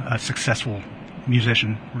be a successful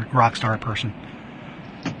musician, rock star person.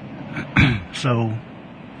 So,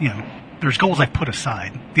 there's goals I've put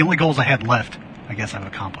aside. The only goals I had left, I guess I've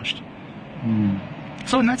accomplished.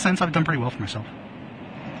 So in that sense, I've done pretty well for myself.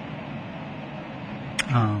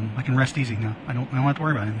 I can rest easy now. I don't have to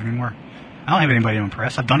worry about anything anymore. I don't have anybody to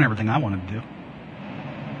impress. I've done everything I wanted to do.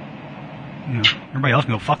 Everybody else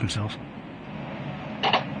can go fuck themselves.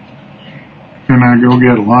 Can I go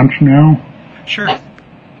get lunch now? Sure.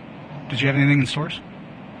 Did you have anything in stores?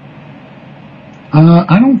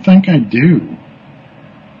 I don't think I do.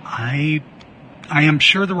 I am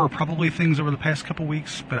sure there were probably things over the past couple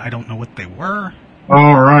weeks, but I don't know what they were.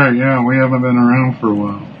 Oh, right, yeah, we haven't been around for a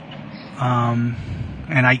while.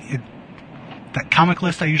 And that comic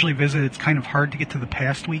list I usually visit, it's kind of hard to get to the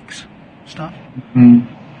past week's stuff.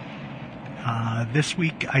 This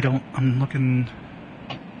week, I'm looking,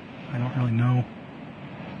 I don't really know.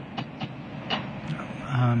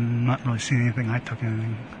 I'm not really seeing anything I took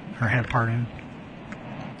anything or had part in.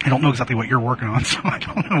 I don't know exactly what you're working on, so I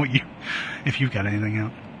don't know if you've got anything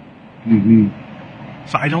out.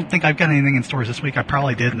 So I don't think I've got anything in stores this week. I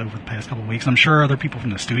probably did over the past couple of weeks. I'm sure other people from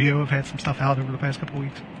the studio have had some stuff out over the past couple of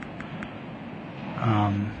weeks.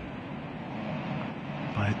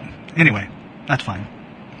 But anyway, that's fine.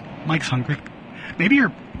 Mike's hungry. Maybe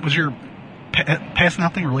was your passing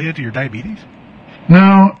out thing related to your diabetes?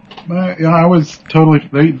 No, I was totally.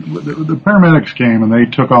 The paramedics came and they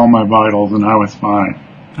took all my vitals and I was fine.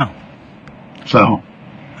 Oh. So.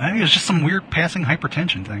 I think it was just some weird passing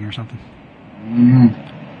hypertension thing or something.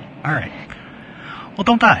 All right. Well,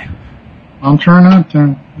 don't die. I'm trying not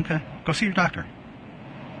to. Okay. Go see your doctor.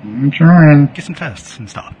 I'm trying. Get some tests and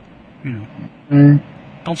stuff. Okay.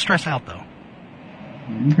 Don't stress out, though.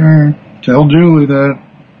 Okay. Tell Julie that.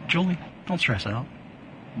 Julie, don't stress out.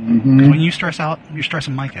 Because when you stress out, you're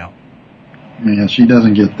stressing Mike out. Yeah, she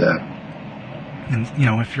doesn't get that. And,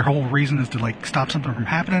 if your whole reason is to, stop something from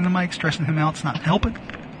happening to Mike, stressing him out's not helping.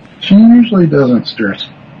 She usually doesn't stress.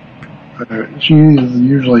 She is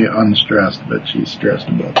usually unstressed, but she's stressed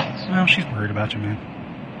about this. Well, she's worried about you, man.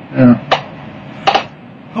 Yeah.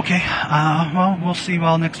 Okay, well, we'll see you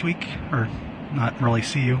all next week. Or, not really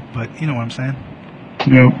see you, but you know what I'm saying.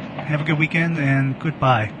 Yep. Have a good weekend, and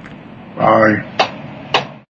goodbye. Bye.